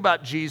you think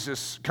about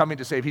Jesus coming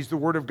to save, he's the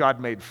Word of God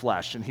made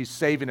flesh, and he's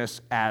saving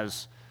us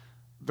as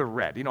the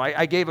red.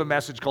 I gave a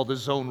message called the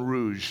Zone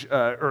Rouge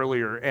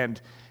earlier,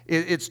 and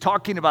it's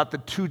talking about the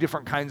two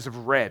different kinds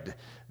of red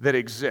that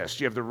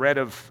exist. You have the red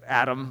of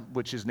Adam,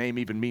 which his name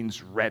even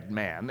means red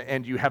man,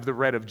 and you have the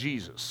red of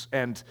Jesus.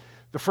 And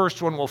the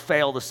first one will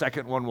fail, the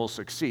second one will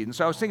succeed. And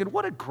so I was thinking,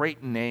 what a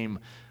great name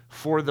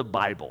for the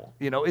Bible.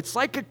 It's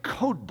like a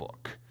code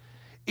book.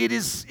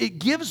 It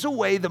gives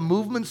away the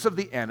movements of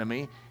the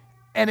enemy,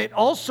 and it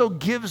also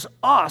gives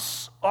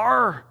us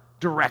our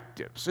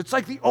directives. It's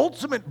like the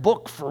ultimate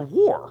book for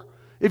war,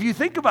 if you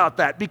think about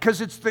that,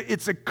 because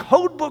it's a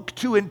code book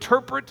to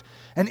interpret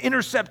and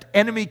intercept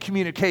enemy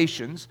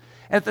communications.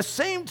 And at the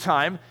same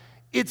time,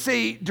 it's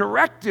a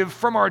directive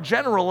from our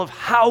general of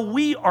how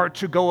we are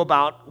to go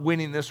about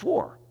winning this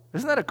war.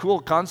 Isn't that a cool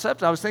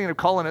concept? I was thinking of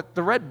calling it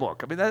the Red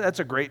Book. I mean,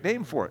 that's a great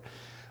name for it.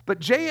 But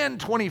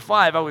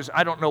JN25,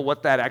 I don't know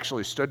what that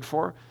actually stood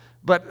for.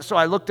 But so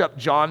I looked up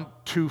John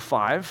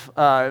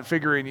 2:5,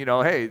 figuring,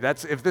 hey,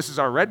 if this is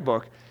our Red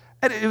Book.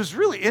 And it was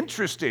really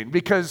interesting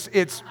because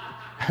it's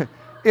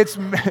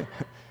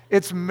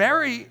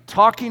Mary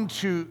talking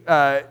to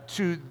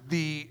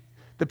the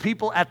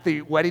people at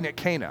the wedding at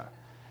Cana.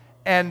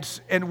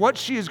 And what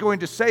she is going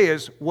to say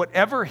is,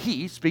 whatever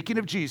he, speaking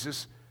of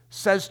Jesus,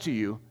 says to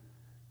you,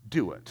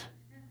 do it.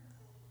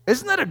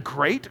 Isn't that a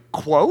great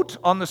quote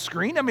on the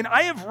screen? I mean,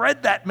 I have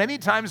read that many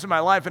times in my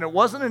life, and it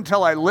wasn't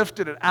until I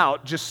lifted it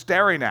out, just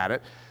staring at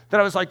it,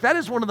 that I was like, that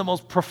is one of the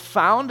most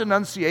profound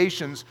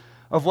enunciations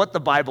of what the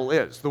Bible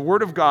is. The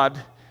Word of God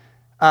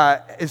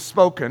is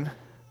spoken,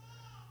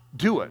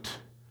 do it.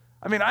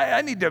 I mean,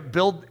 I need to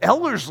build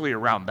Ellerslie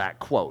around that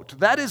quote.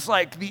 That is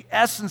like the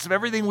essence of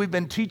everything we've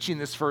been teaching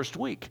this first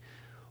week.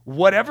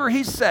 Whatever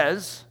he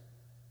says,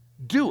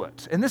 do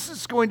it. And this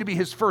is going to be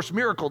his first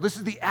miracle. This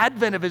is the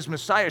advent of his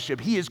messiahship.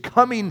 He is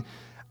coming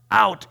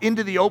out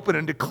into the open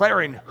and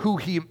declaring who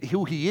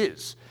he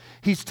is.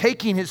 He's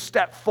taking his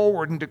step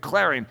forward and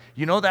declaring,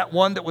 that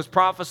one that was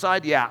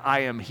prophesied? Yeah, I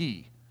am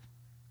he.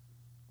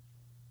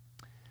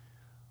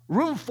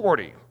 Room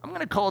 40, I'm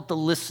going to call it the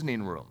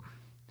listening room,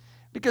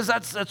 because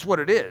that's what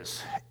it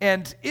is.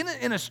 And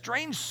in a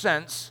strange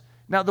sense,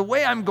 now the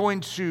way I'm going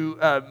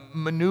to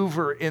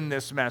maneuver in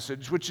this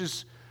message, which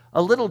is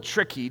a little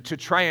tricky to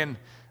try and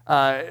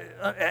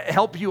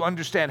help you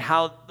understand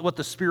what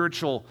the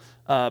spiritual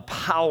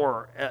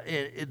power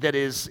that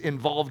is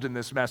involved in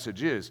this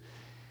message is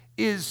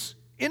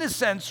in a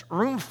sense,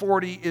 room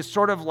 40 is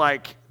sort of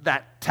like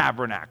that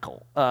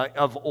tabernacle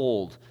of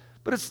old.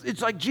 But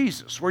it's like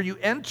Jesus, where you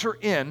enter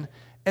in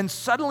and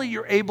suddenly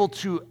you're able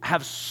to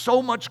have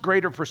so much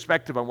greater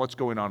perspective on what's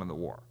going on in the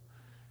war.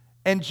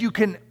 And you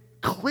can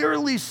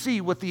clearly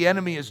see what the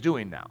enemy is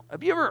doing now.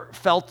 Have you ever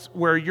felt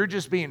where you're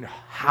just being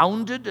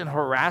hounded and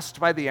harassed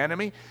by the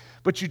enemy,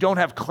 but you don't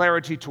have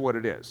clarity to what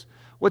it is?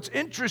 What's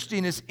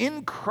interesting is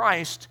in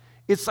Christ,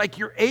 it's like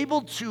you're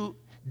able to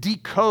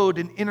decode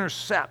and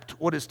intercept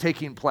what is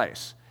taking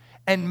place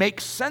and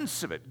make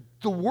sense of it.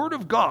 The Word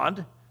of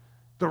God,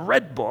 the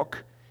Red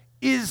Book,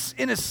 is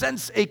in a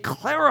sense a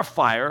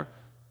clarifier.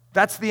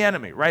 That's the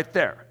enemy right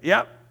there.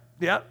 Yep.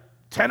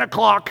 10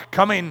 o'clock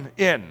coming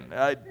in.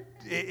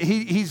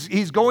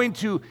 He's going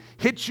to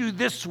hit you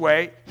this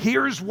way.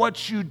 Here's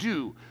what you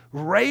do.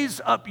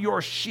 Raise up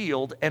your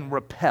shield and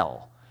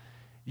repel.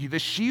 The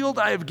shield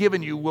I have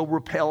given you will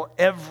repel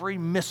every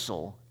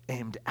missile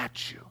aimed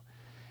at you.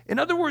 In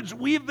other words,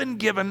 we've been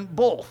given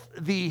both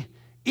the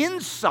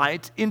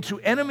insight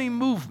into enemy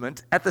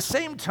movement, at the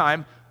same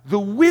time, the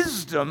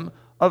wisdom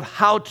of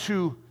how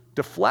to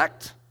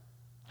deflect,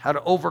 how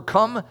to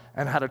overcome,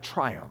 and how to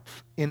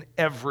triumph in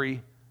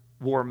every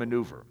war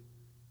maneuver.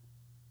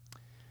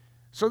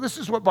 So this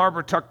is what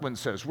Barbara Tuchman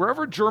says.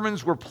 Wherever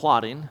Germans were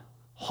plotting,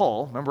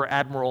 Hull, remember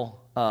Admiral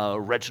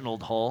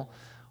Reginald Hull?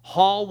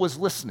 Hull was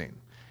listening.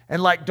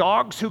 And like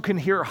dogs who can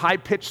hear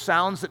high-pitched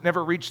sounds that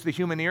never reach the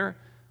human ear,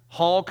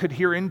 Hull could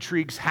hear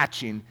intrigues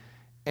hatching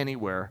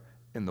anywhere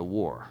in the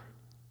war.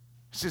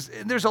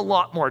 There's a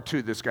lot more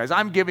to this, guys.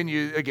 I'm giving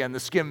you, again, the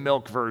skim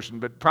milk version,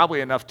 but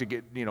probably enough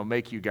to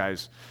make you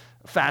guys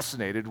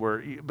fascinated.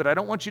 But I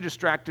don't want you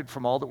distracted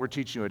from all that we're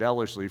teaching you at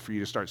Ellerslie for you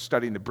to start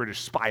studying the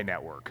British spy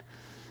network.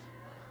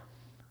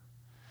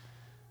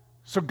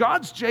 So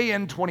God's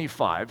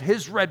JN25,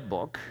 his Red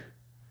Book,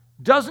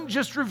 doesn't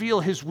just reveal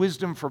his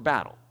wisdom for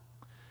battle,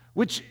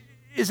 which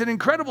is an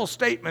incredible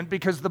statement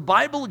because the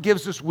Bible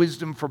gives us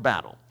wisdom for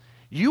battle.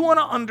 You want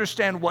to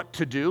understand what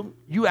to do,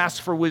 you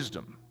ask for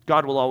wisdom.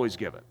 God will always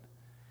give it.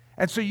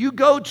 And so you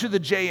go to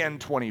the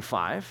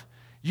JN25,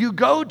 you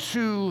go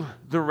to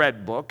the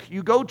Red Book,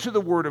 you go to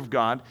the Word of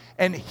God,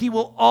 and he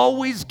will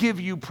always give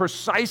you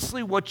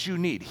precisely what you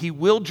need. He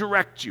will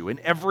direct you in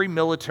every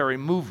military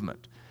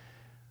movement.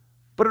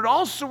 But it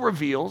also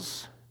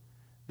reveals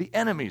the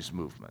enemy's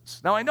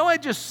movements. Now, I know I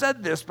just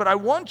said this, but I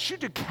want you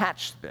to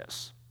catch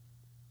this.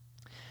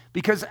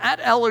 Because at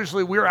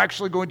Ellerslie, we're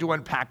actually going to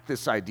unpack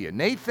this idea.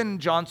 Nathan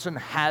Johnson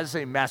has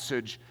a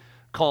message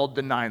called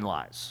The 9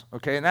 Lies,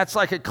 okay? And that's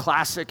like a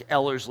classic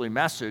Ellerslie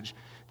message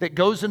that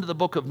goes into the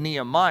book of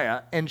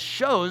Nehemiah and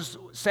shows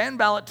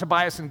Sanballat,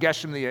 Tobias, and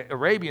Geshem the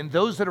Arabian,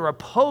 those that are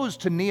opposed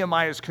to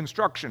Nehemiah's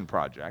construction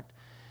project.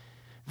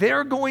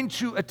 They're going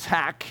to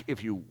attack,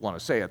 if you want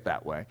to say it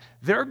that way,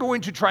 they're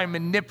going to try and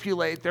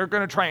manipulate, they're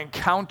going to try and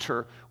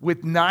counter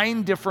with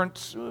 9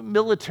 different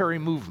military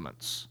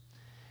movements.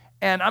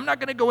 And I'm not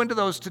going to go into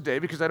those today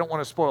because I don't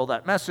want to spoil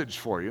that message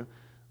for you.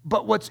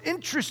 But what's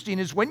interesting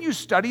is when you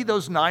study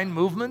those 9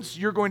 movements,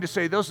 you're going to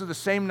say those are the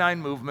same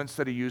 9 movements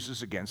that he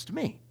uses against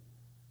me.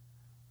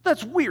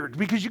 That's weird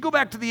because you go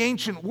back to the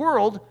ancient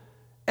world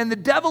and the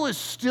devil is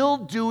still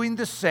doing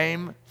the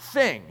same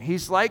thing.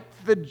 He's like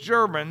the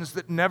Germans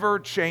that never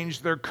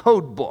changed their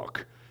code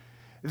book,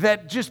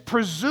 that just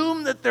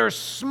presume that they're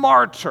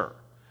smarter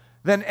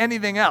than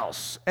anything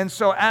else. And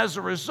so as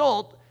a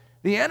result,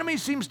 the enemy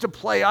seems to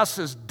play us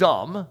as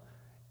dumb,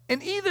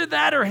 and either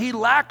that or he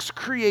lacks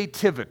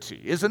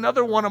creativity is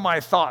another one of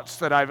my thoughts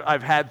that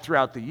I've had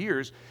throughout the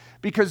years,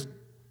 because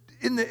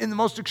in the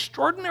most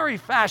extraordinary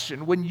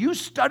fashion, when you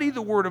study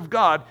the Word of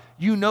God,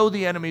 you know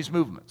the enemy's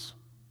movements.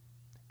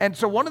 And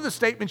so one of the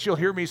statements you'll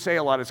hear me say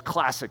a lot is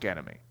classic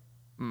enemy,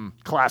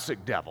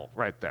 classic devil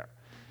right there.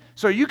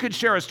 So you could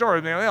share a story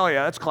with me, oh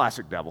yeah, that's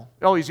classic devil.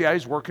 Oh,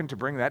 he's working to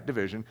bring that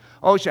division.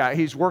 Oh yeah,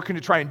 he's working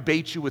to try and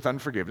bait you with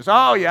unforgiveness.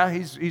 Oh yeah,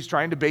 he's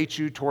trying to bait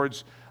you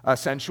towards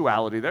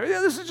sensuality there.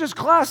 Yeah, this is just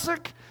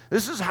classic.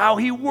 This is how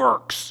he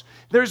works.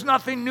 There's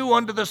nothing new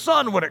under the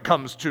sun when it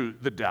comes to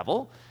the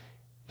devil.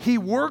 He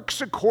works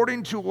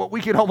according to what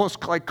we could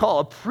almost like call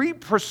a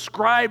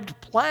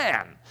pre-prescribed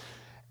plan.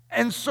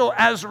 And so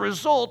as a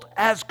result,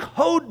 as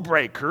code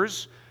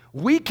breakers,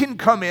 we can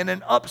come in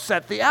and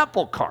upset the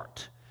apple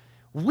cart.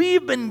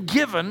 We've been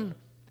given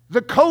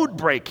the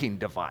code-breaking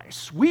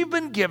device. We've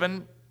been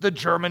given the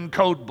German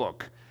code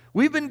book.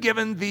 We've been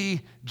given the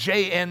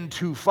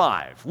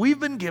JN25. We've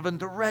been given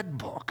the Red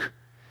Book.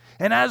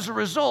 And as a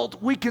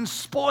result, we can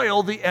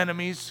spoil the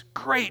enemy's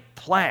great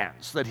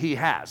plans that he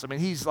has. I mean,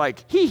 he's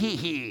like,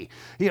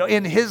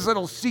 in his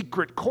little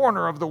secret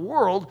corner of the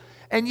world,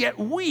 and yet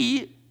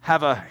we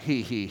have a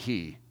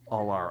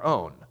all our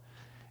own.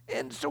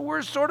 And so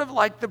we're sort of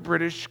like the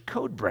British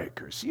code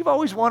breakers. You've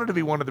always wanted to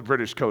be one of the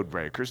British code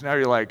breakers. Now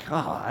you're like,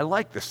 I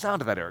like the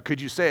sound of that, Eric.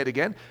 Could you say it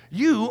again?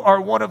 You are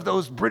one of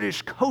those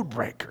British code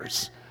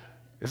breakers.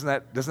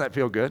 Doesn't that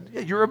feel good?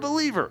 Yeah, you're a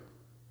believer.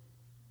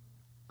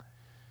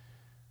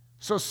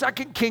 So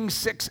 2 Kings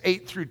 6,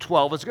 8 through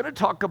 12 is going to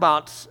talk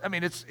about,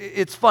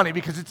 it's funny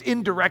because it's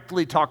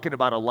indirectly talking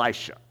about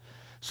Elisha.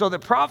 So the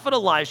prophet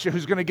Elisha,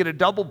 who's going to get a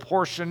double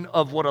portion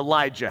of what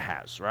Elijah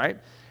has, right?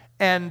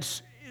 And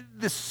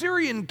the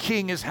Syrian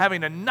king is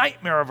having a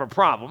nightmare of a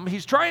problem.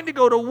 He's trying to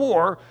go to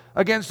war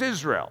against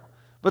Israel,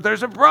 but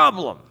there's a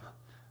problem.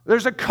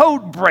 There's a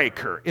code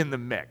breaker in the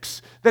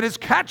mix that is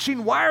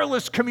catching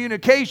wireless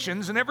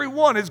communications, and every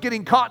one is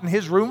getting caught in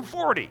his room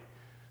 40.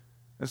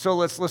 And so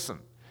let's listen.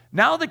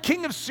 Now the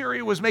king of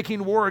Syria was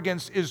making war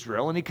against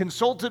Israel, and he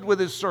consulted with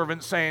his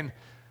servants, saying,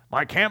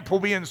 my camp will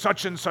be in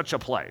such and such a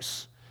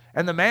place.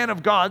 And the man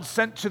of God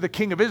sent to the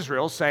king of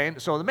Israel, saying,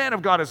 so the man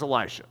of God is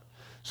Elisha.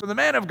 So the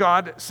man of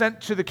God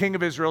sent to the king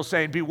of Israel,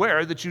 saying,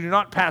 beware that you do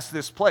not pass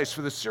this place,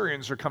 for the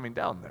Syrians are coming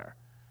down there.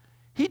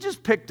 He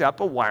just picked up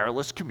a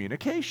wireless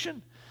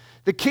communication.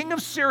 The king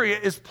of Syria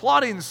is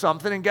plotting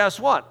something, and guess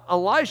what?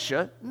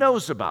 Elisha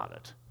knows about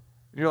it.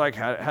 And you're like,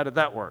 how did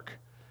that work?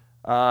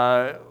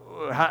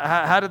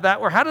 How did that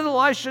work? How did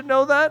Elisha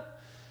know that?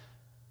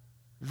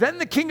 Then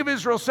the king of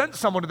Israel sent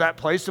someone to that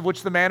place of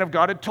which the man of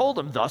God had told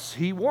him. Thus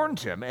he warned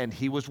him, and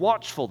he was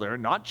watchful there,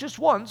 not just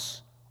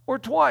once or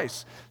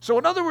twice. So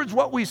in other words,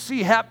 what we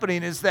see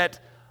happening is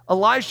that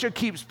Elisha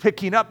keeps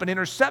picking up and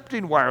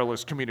intercepting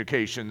wireless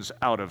communications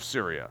out of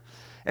Syria.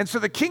 And so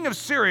the king of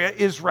Syria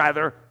is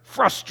rather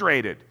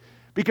frustrated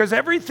because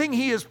everything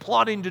he is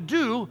plotting to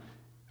do,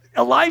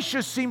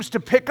 Elisha seems to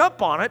pick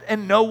up on it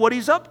and know what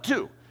he's up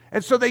to.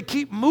 And so they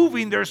keep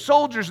moving their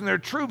soldiers and their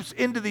troops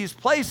into these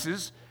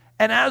places,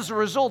 and as a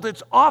result,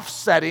 it's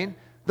offsetting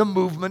the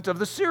movement of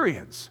the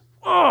Syrians.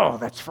 Oh,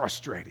 that's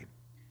frustrating.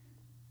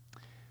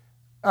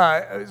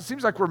 It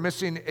seems like we're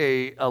missing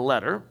a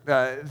letter.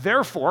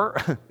 Therefore,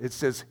 it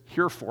says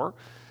herefore.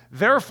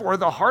 Therefore,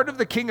 the heart of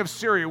the king of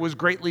Syria was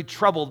greatly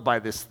troubled by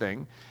this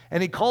thing.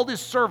 And he called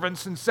his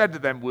servants and said to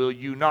them, will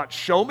you not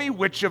show me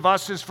which of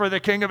us is for the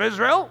king of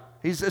Israel?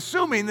 He's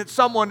assuming that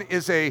someone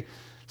is a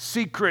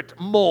secret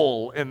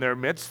mole in their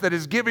midst that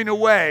is giving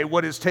away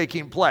what is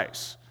taking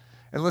place.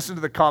 And listen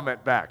to the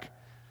comment back.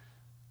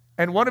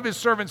 And one of his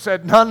servants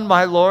said, none,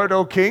 my lord,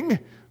 O king.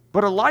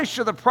 But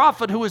Elisha the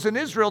prophet who is in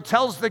Israel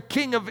tells the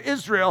king of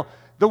Israel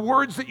the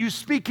words that you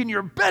speak in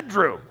your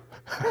bedroom.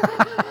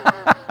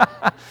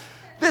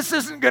 This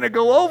isn't going to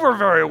go over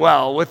very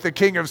well with the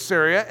king of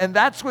Syria, and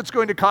that's what's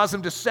going to cause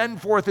him to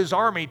send forth his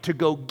army to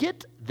go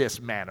get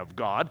this man of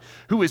God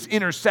who is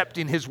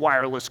intercepting his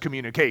wireless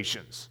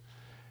communications?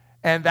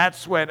 And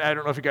that's when, I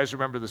don't know if you guys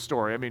remember the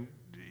story. I mean,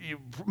 you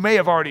may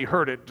have already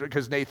heard it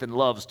because Nathan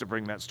loves to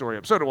bring that story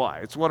up. So do I.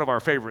 It's one of our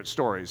favorite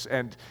stories.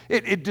 And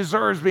it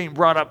deserves being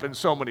brought up in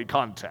so many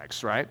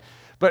contexts, right?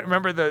 But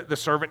remember, the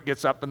servant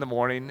gets up in the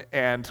morning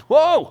and,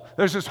 whoa,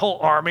 there's this whole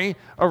army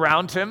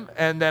around him.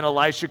 And then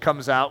Elisha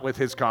comes out with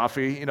his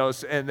coffee,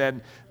 and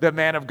then the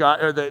man of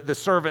God, or the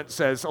servant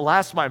says,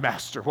 alas, my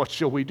master, what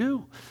shall we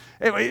do?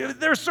 Anyway,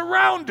 they're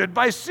surrounded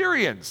by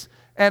Syrians.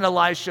 And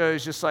Elisha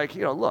is just like,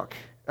 look,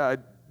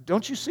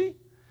 don't you see?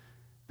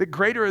 The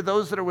greater are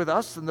those that are with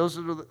us than those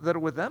that are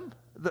with them.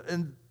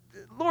 And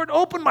Lord,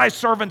 open my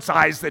servant's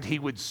eyes that he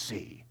would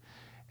see.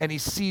 And he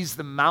sees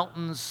the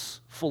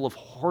mountains full of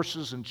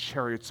horses and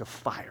chariots of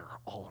fire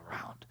all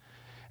around.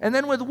 And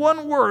then with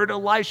one word,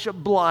 Elisha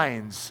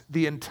blinds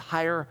the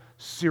entire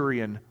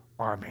Syrian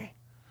army.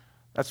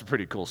 That's a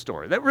pretty cool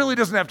story. That really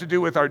doesn't have to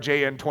do with our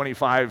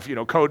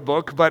JN25, code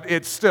book, but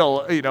it's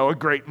still, a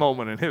great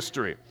moment in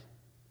history.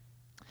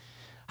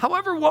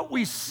 However, what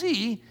we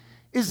see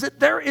is that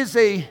there is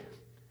an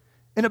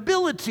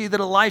ability that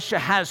Elisha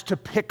has to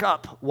pick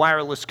up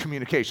wireless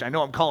communication. I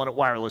know I'm calling it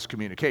wireless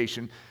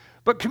communication,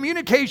 but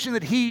communication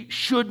that he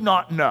should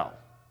not know.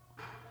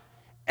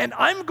 And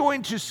I'm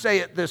going to say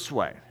it this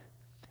way.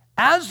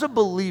 As a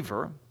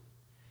believer,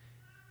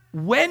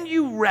 when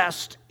you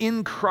rest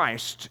in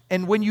Christ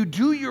and when you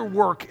do your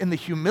work in the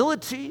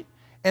humility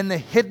and the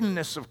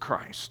hiddenness of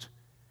Christ,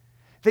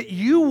 that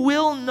you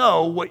will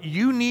know what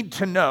you need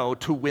to know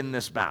to win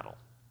this battle.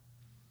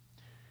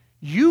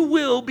 You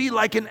will be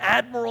like an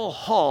Admiral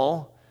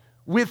Hall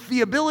with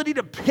the ability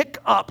to pick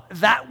up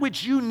that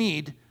which you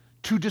need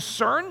to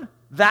discern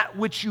that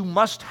which you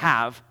must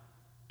have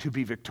to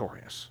be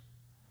victorious.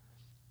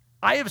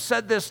 I have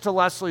said this to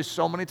Leslie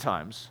so many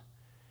times,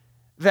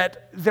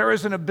 that there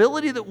is an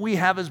ability that we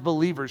have as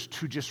believers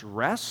to just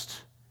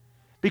rest,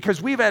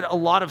 because we've had a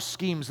lot of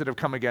schemes that have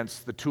come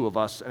against the two of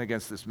us and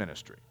against this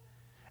ministry.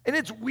 And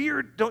it's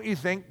weird, don't you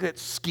think, that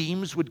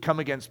schemes would come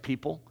against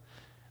people?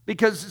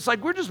 Because it's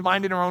like we're just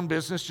minding our own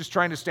business, just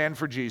trying to stand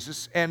for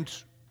Jesus, and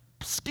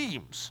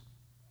schemes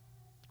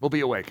will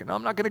be awakened. Now,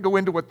 I'm not going to go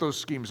into what those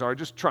schemes are,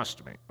 just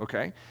trust me,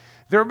 okay?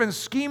 There have been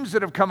schemes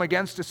that have come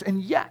against us,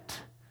 and yet,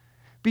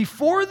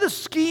 before the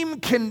scheme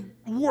can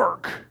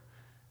work,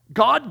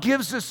 God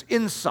gives us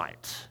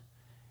insight.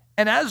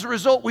 And as a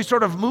result, we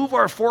sort of move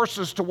our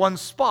forces to one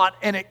spot,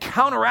 and it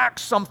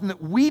counteracts something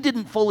that we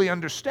didn't fully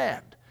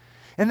understand.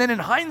 And then in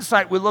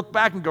hindsight, we look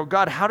back and go,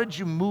 God, how did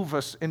you move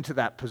us into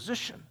that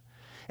position?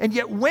 And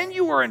yet when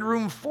you are in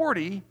room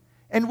 40,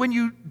 and when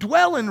you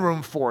dwell in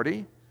room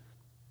 40,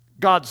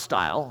 God's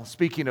style,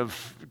 speaking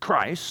of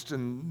Christ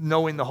and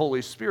knowing the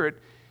Holy Spirit,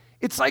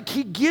 it's like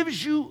he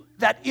gives you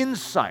that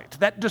insight,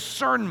 that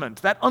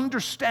discernment, that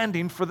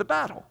understanding for the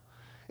battle.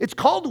 It's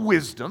called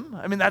wisdom.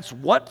 I mean, that's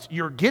what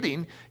you're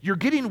getting. You're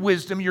getting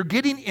wisdom, you're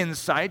getting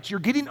insight,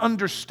 you're getting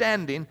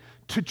understanding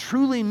to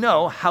truly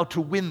know how to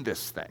win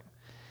this thing.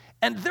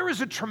 And there is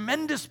a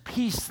tremendous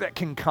peace that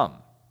can come,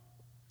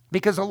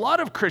 because a lot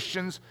of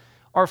Christians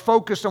are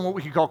focused on what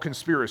we could call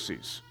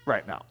conspiracies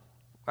right now.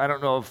 I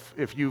don't know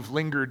if you've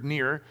lingered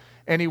near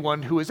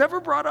anyone who has ever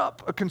brought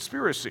up a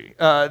conspiracy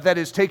that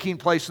is taking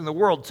place in the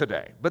world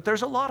today, but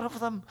there's a lot of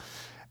them,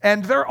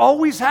 and there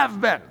always have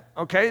been,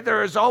 okay?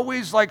 There is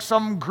always like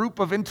some group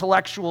of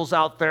intellectuals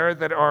out there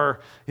that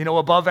are,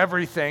 above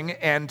everything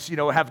and,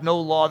 have no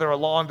law, they're a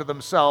law unto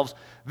themselves,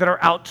 that are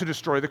out to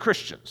destroy the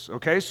Christians,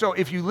 okay? So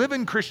if you live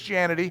in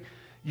Christianity,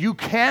 you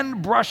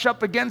can brush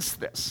up against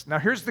this. Now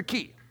here's the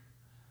key.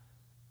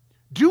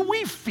 Do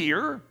we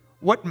fear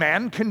what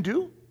man can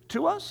do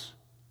to us?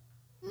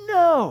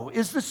 No,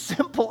 is the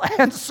simple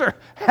answer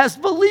as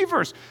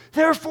believers.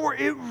 Therefore,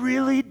 it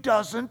really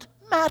doesn't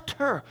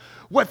matter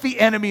what the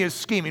enemy is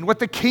scheming, what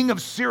the king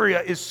of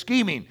Syria is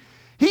scheming.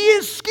 He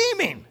is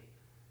scheming.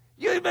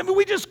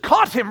 We just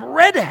caught him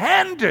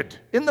red-handed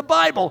in the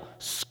Bible,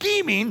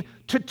 scheming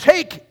to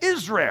take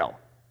Israel.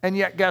 And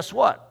yet, guess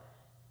what?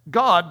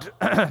 God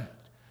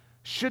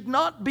should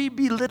not be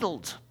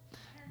belittled.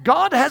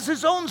 God has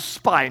his own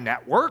spy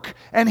network,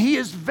 and he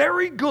is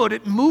very good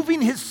at moving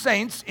his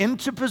saints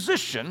into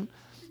position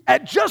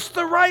at just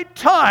the right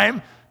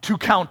time to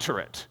counter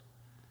it.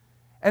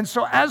 And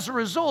so as a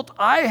result,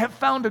 I have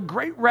found a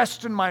great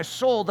rest in my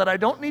soul that I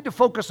don't need to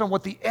focus on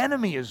what the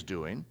enemy is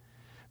doing,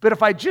 but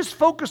if I just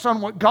focus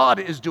on what God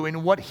is doing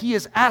and what he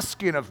is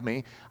asking of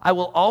me, I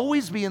will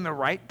always be in the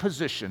right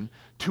position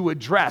to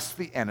address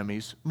the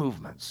enemy's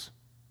movements.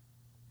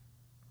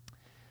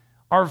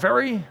 Our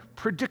very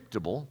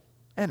predictable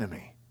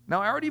enemy.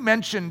 Now, I already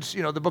mentioned,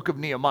 the book of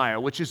Nehemiah,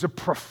 which is a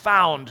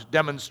profound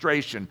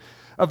demonstration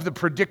of the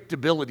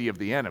predictability of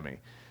the enemy.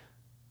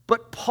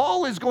 But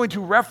Paul is going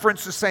to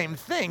reference the same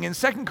thing. In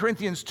 2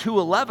 Corinthians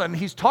 2:11,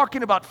 he's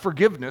talking about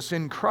forgiveness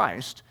in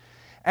Christ,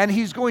 and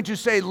he's going to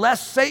say,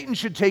 lest Satan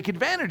should take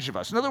advantage of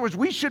us. In other words,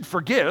 we should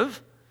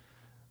forgive,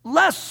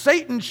 lest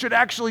Satan should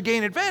actually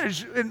gain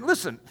advantage. And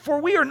listen, for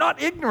we are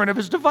not ignorant of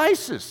his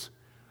devices.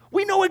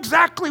 We know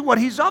exactly what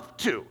he's up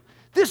to.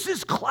 This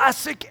is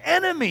classic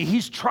enemy.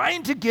 He's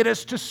trying to get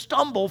us to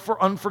stumble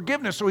for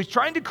unforgiveness. So he's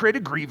trying to create a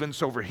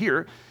grievance over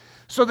here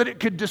so that it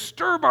could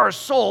disturb our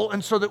soul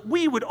and so that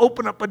we would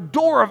open up a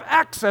door of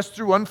access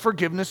through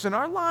unforgiveness in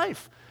our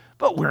life.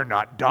 But we're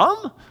not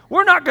dumb.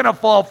 We're not going to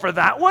fall for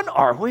that one,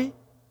 are we?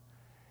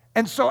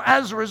 And so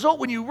as a result,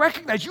 when you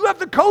recognize you have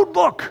the code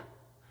book,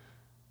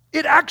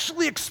 it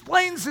actually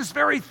explains this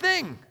very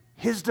thing.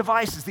 His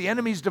devices, the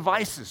enemy's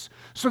devices,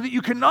 so that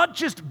you can not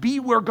just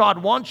be where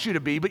God wants you to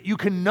be, but you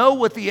can know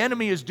what the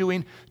enemy is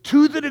doing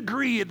to the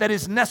degree that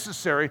is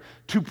necessary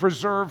to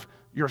preserve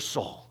your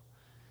soul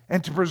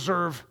and to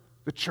preserve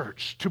the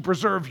church, to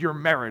preserve your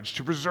marriage,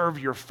 to preserve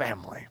your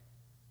family.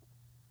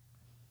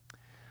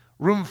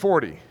 Room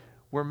 40,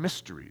 where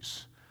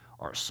mysteries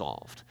are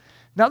solved.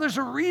 Now, there's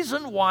a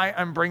reason why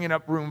I'm bringing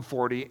up Room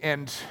 40,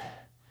 and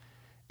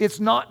it's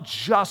not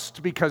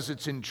just because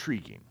it's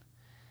intriguing.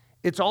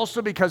 It's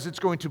also because it's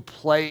going to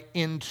play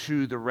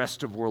into the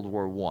rest of World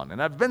War I.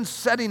 And I've been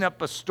setting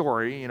up a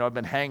story. I've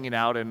been hanging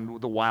out in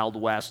the Wild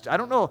West. I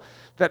don't know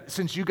that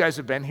since you guys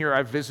have been here,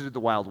 I've visited the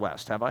Wild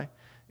West, have I?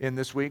 In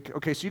this week?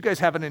 Okay, so you guys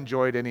haven't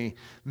enjoyed any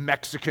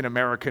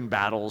Mexican-American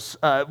battles,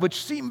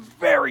 which seem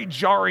very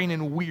jarring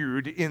and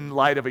weird in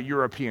light of a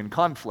European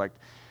conflict.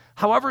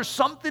 However,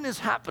 something is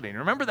happening.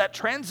 Remember that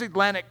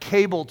transatlantic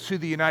cable to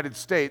the United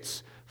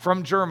States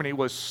from Germany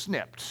was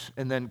snipped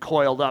and then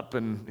coiled up,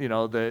 and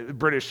the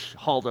British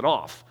hauled it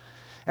off.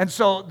 And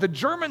so the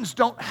Germans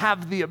don't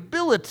have the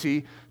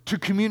ability to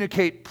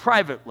communicate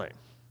privately.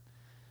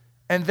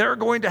 And they're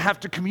going to have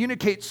to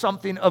communicate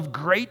something of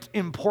great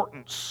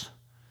importance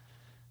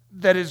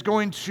that is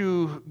going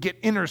to get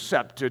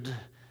intercepted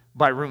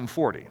by Room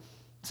 40.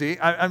 See,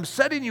 I'm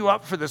setting you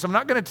up for this. I'm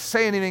not going to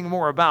say anything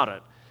more about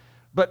it.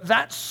 But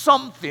that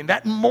something,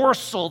 that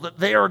morsel that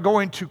they are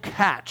going to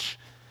catch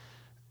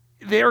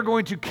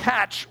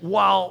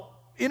while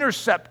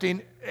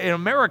intercepting an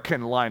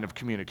American line of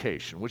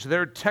communication, which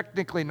they're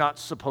technically not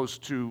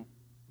supposed to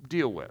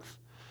deal with.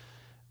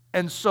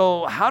 And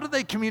so how do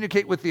they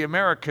communicate with the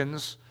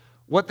Americans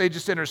what they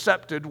just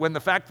intercepted, when the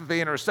fact that they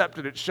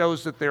intercepted it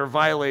shows that they're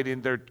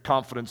violating their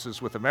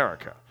confidences with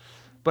America?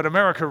 But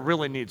America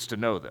really needs to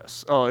know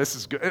this. Oh, this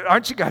is good.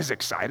 Aren't you guys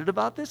excited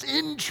about this?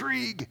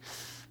 Intrigue.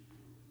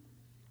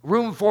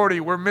 Room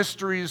 40, where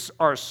mysteries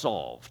are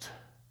solved.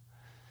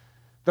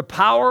 The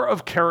power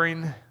of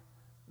carrying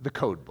the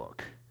code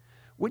book.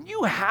 When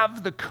you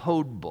have the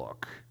code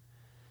book,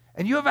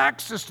 and you have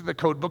access to the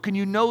code book, and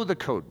you know the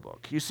code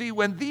book, you see,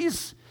 when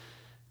these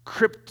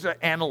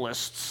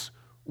cryptanalysts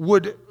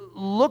would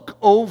look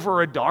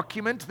over a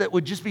document that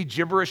would just be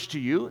gibberish to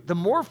you, the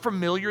more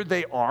familiar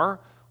they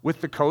are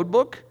with the code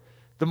book,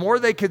 the more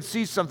they could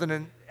see something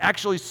and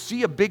actually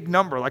see a big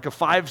number, like a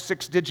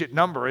 5-6 digit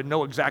number, and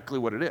know exactly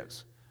what it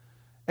is.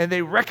 And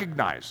they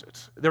recognize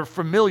it. They're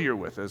familiar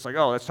with it. It's like,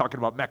 oh, that's talking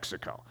about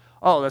Mexico.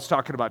 Oh, that's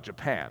talking about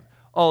Japan.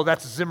 Oh,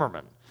 that's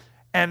Zimmerman.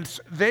 And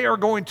they are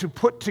going to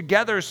put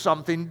together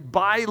something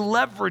by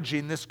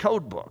leveraging this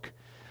code book.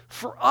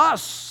 For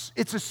us,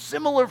 it's a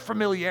similar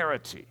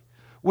familiarity.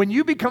 When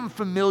you become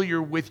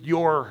familiar with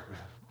your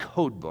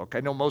code book, I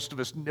know most of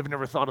us have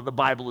never thought of the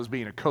Bible as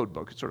being a code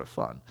book. It's sort of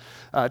fun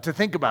to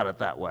think about it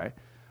that way.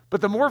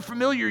 But the more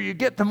familiar you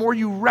get, the more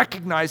you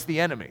recognize the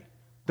enemy,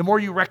 the more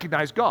you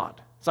recognize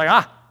God. It's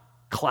like,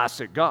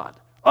 classic God.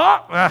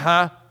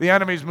 The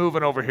enemy's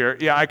moving over here.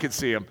 Yeah, I could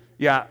see him.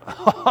 Yeah,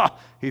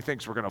 he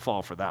thinks we're going to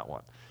fall for that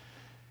one.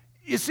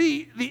 You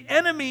see, the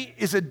enemy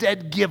is a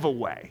dead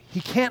giveaway.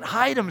 He can't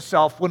hide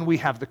himself when we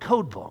have the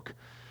code book.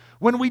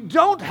 When we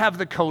don't have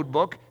the code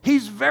book,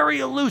 he's very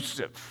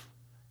elusive.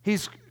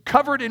 He's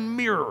covered in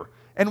mirror,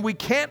 and we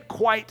can't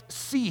quite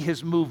see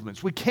his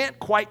movements. We can't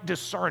quite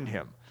discern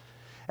him.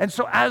 And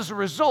so as a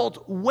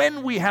result,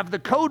 when we have the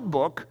code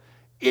book,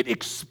 it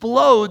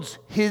explodes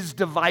his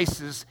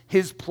devices,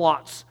 his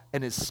plots,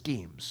 and his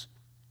schemes.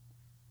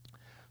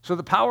 So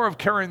the power of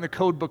carrying the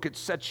code book, it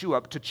sets you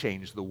up to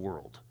change the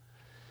world.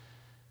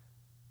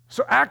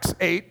 So Acts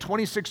 8,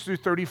 26 through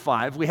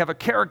 35, we have a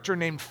character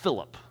named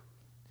Philip.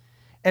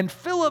 And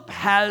Philip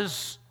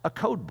has a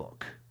code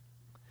book.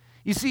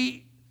 You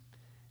see,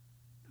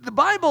 the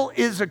Bible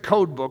is a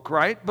code book,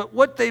 right? But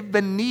what they've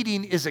been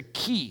needing is a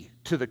key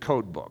to the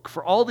code book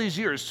for all these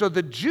years. So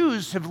the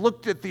Jews have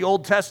looked at the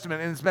Old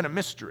Testament and it's been a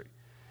mystery.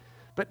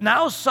 But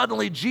now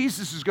suddenly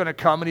Jesus is going to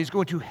come and he's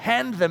going to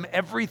hand them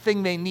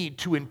everything they need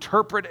to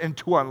interpret and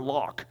to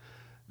unlock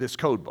this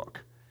code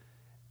book.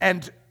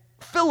 And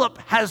Philip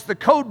has the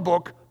code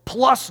book,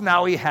 plus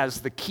now he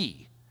has the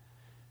key.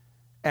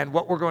 And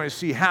what we're going to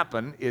see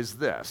happen is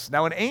this.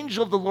 Now an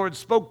angel of the Lord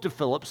spoke to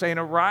Philip, saying,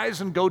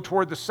 "Arise and go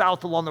toward the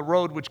south along the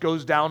road which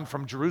goes down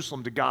from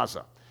Jerusalem to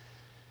Gaza.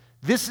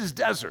 This is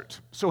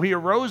desert." So he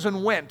arose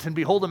and went, and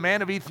behold, a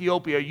man of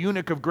Ethiopia, a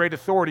eunuch of great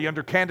authority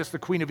under Candace, the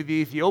queen of the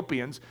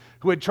Ethiopians,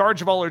 who had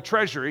charge of all her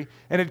treasury,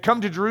 and had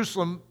come to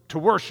Jerusalem to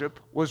worship,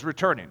 was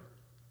returning.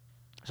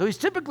 So he's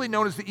typically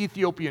known as the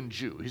Ethiopian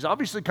Jew. He's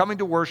obviously coming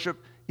to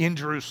worship in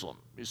Jerusalem.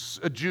 He's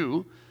a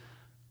Jew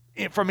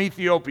from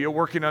Ethiopia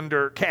working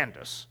under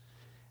Candace.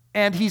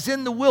 And he's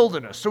in the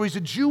wilderness. So he's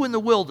a Jew in the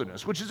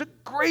wilderness, which is a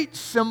great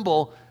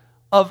symbol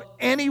of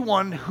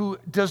anyone who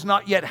does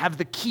not yet have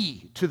the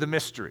key to the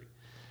mystery.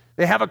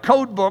 They have a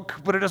code book,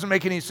 but it doesn't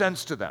make any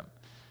sense to them.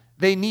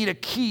 They need a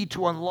key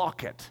to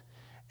unlock it.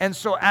 And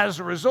so as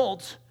a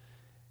result,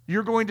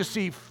 you're going to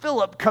see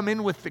Philip come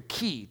in with the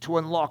key to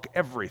unlock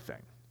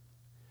everything.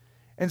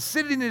 And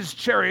sitting in his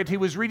chariot, he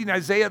was reading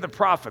Isaiah the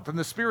prophet. And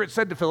the Spirit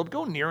said to Philip,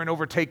 "Go near and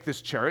overtake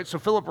this chariot." So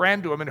Philip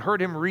ran to him and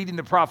heard him reading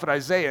the prophet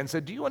Isaiah and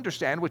said, "Do you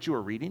understand what you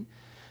are reading?"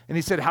 And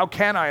he said, "How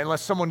can I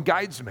unless someone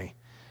guides me?"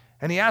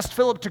 And he asked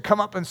Philip to come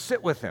up and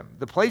sit with him.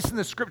 The place in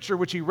the scripture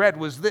which he read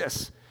was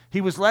this: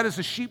 "He was led as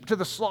a sheep to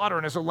the slaughter,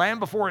 and as a lamb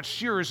before its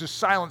shearers is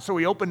silent, so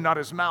he opened not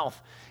his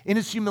mouth. In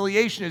his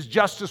humiliation his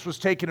justice was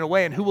taken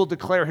away, and who will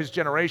declare his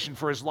generation?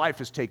 For his life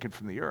is taken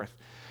from the earth."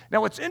 Now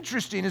what's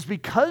interesting is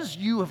because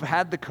you have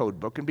had the code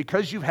book and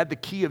because you've had the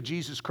key of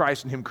Jesus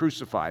Christ and him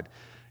crucified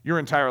your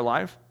entire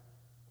life,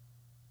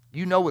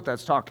 you know what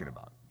that's talking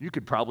about. You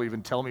could probably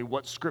even tell me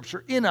what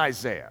scripture in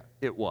Isaiah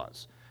it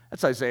was.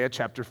 That's Isaiah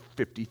chapter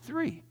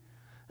 53.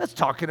 That's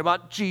talking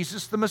about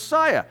Jesus the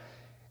Messiah.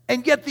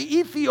 And yet the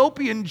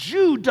Ethiopian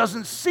Jew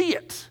doesn't see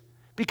it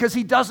because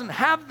he doesn't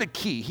have the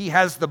key. He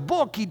has the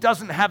book, he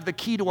doesn't have the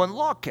key to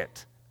unlock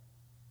it.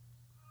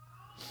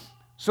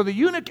 So the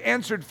eunuch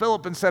answered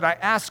Philip and said, "I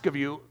ask of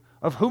you,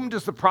 of whom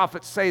does the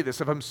prophet say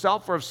this, of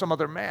himself or of some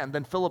other man?"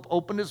 Then Philip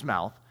opened his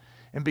mouth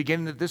and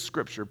beginning at this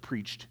scripture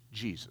preached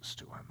Jesus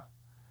to him.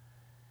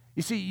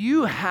 You see,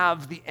 you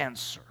have the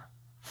answer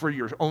for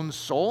your own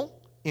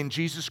soul in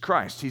Jesus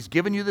Christ. He's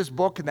given you this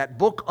book, and that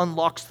book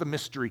unlocks the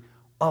mystery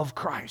of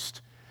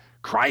Christ.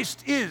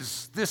 Christ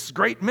is this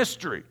great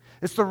mystery.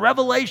 It's the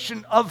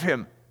revelation of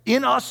him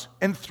in us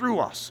and through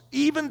us,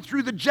 even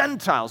through the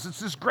Gentiles. It's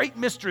this great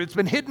mystery. It's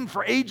been hidden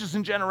for ages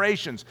and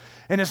generations,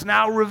 and it's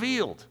now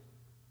revealed.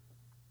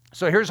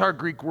 So here's our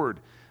Greek word,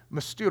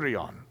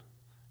 mysterion.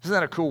 Isn't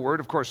that a cool word?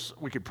 Of course,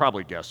 we could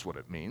probably guess what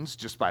it means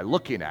just by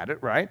looking at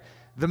it, right?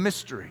 The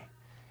mystery.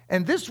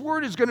 And this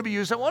word is going to be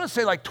used, I want to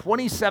say, like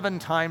 27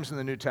 times in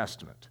the New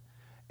Testament.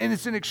 And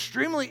it's an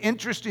extremely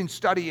interesting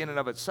study in and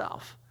of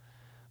itself.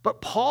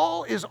 But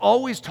Paul is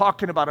always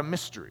talking about a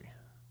mystery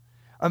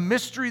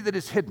that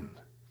is hidden,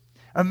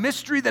 a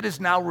mystery that is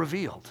now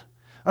revealed,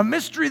 a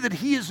mystery that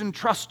he is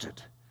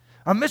entrusted,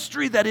 a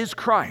mystery that is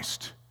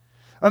Christ,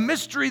 a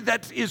mystery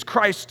that is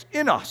Christ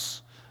in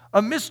us,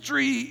 a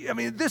mystery. I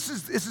mean, this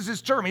is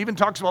his term. He even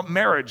talks about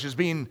marriage as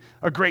being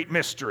a great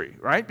mystery,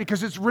 right?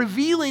 Because it's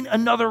revealing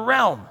another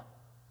realm.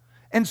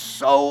 And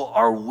so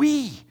are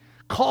we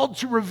called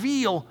to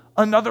reveal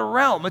another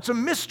realm. It's a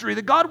mystery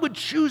that God would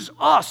choose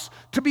us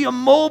to be a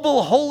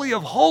mobile holy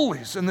of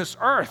holies in this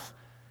earth.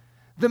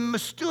 The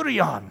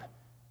mysterion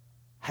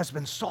has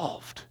been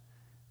solved.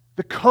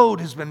 The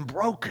code has been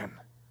broken.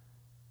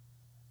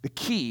 The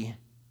key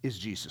is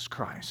Jesus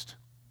Christ.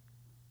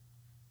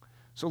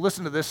 So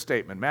listen to this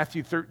statement,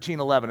 Matthew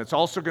 13:11. It's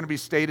also going to be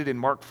stated in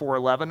Mark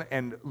 4:11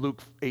 and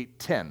Luke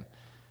 8:10.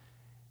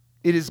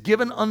 "It is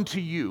given unto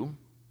you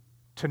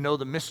to know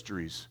the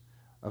mysteries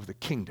of the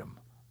kingdom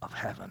of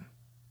heaven."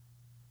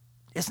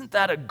 Isn't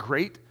that a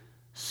great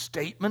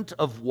statement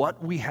of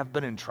what we have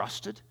been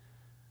entrusted?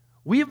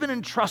 We have been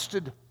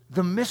entrusted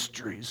the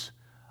mysteries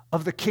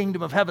of the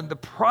kingdom of heaven. The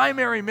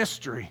primary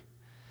mystery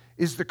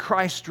is the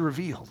Christ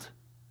revealed.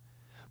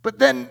 But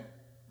then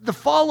the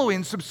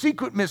following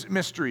subsequent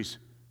mysteries,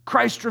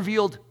 Christ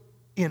revealed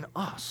in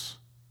us.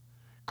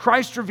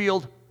 Christ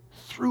revealed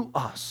through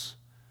us.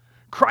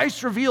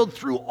 Christ revealed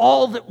through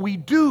all that we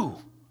do.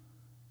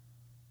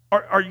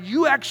 Are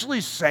you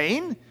actually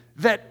saying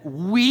that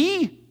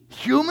we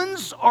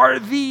humans are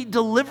the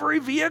delivery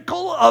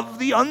vehicle of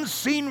the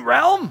unseen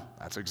realm?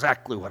 That's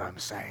exactly what I'm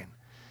saying.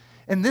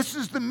 And this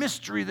is the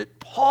mystery that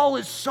Paul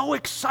is so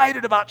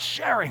excited about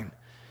sharing,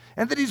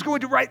 and that he's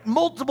going to write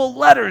multiple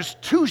letters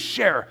to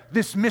share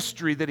this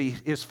mystery that he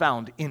is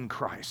found in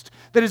Christ,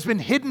 that has been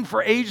hidden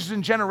for ages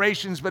and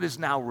generations, but is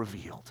now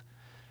revealed.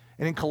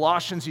 And in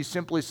Colossians, he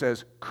simply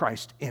says,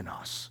 Christ in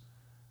us,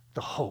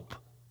 the hope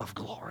of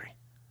glory.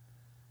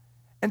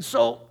 And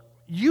so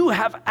you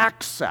have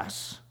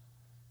access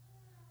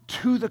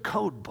to the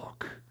code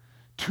book,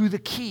 to the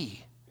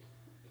key,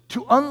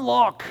 to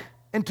unlock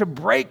and to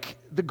break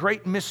the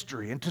great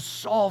mystery and to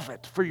solve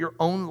it for your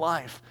own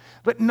life.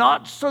 But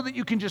not so that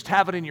you can just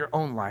have it in your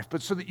own life,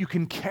 but so that you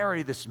can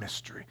carry this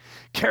mystery,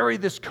 carry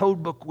this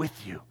code book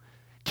with you,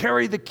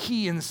 carry the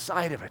key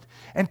inside of it,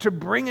 and to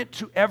bring it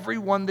to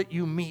everyone that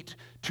you meet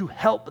to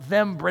help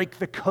them break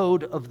the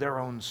code of their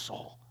own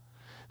soul.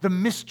 The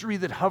mystery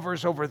that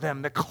hovers over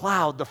them, the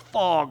cloud, the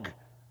fog,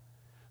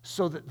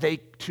 so that they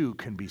too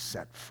can be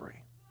set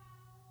free.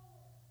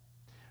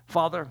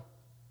 Father,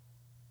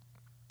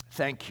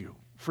 thank you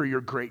for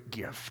your great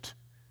gift.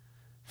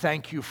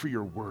 Thank you for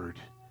your word.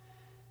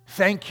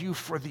 Thank you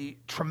for the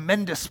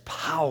tremendous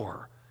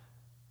power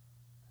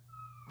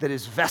that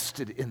is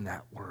vested in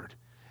that word.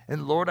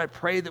 And Lord, I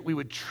pray that we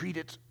would treat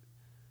it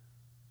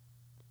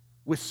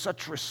with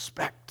such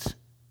respect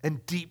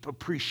and deep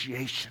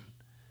appreciation.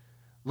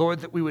 Lord,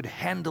 that we would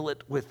handle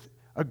it with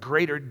a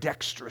greater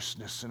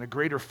dexterousness and a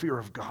greater fear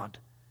of God.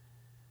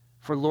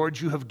 For Lord,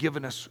 you have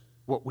given us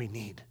what we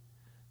need.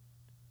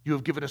 You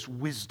have given us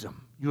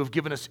wisdom. You have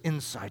given us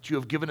insight. You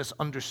have given us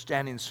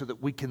understanding so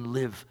that we can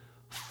live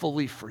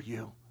fully for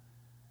you.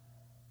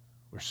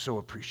 We're so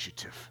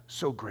appreciative,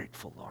 so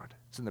grateful, Lord.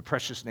 It's in the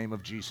precious name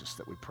of Jesus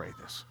that we pray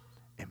this.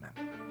 Amen.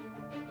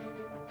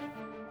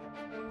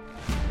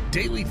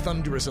 Daily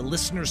Thunder is a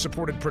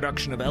listener-supported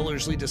production of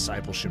Ellerslie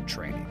Discipleship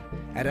Training.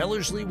 At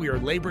Ellerslie, we are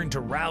laboring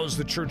to rouse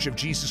the Church of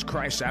Jesus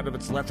Christ out of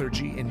its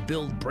lethargy and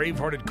build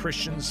brave-hearted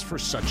Christians for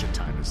such a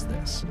time as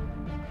this.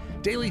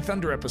 Daily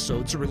Thunder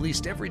episodes are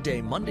released every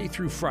day, Monday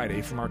through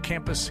Friday, from our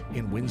campus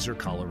in Windsor,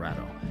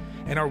 Colorado.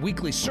 And our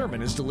weekly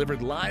sermon is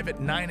delivered live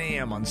at 9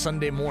 a.m. on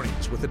Sunday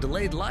mornings with a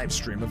delayed live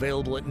stream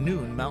available at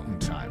noon Mountain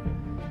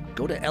Time.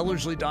 Go to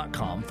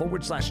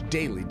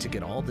Ellerslie.com/daily to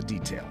get all the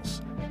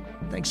details.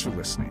 Thanks for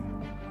listening.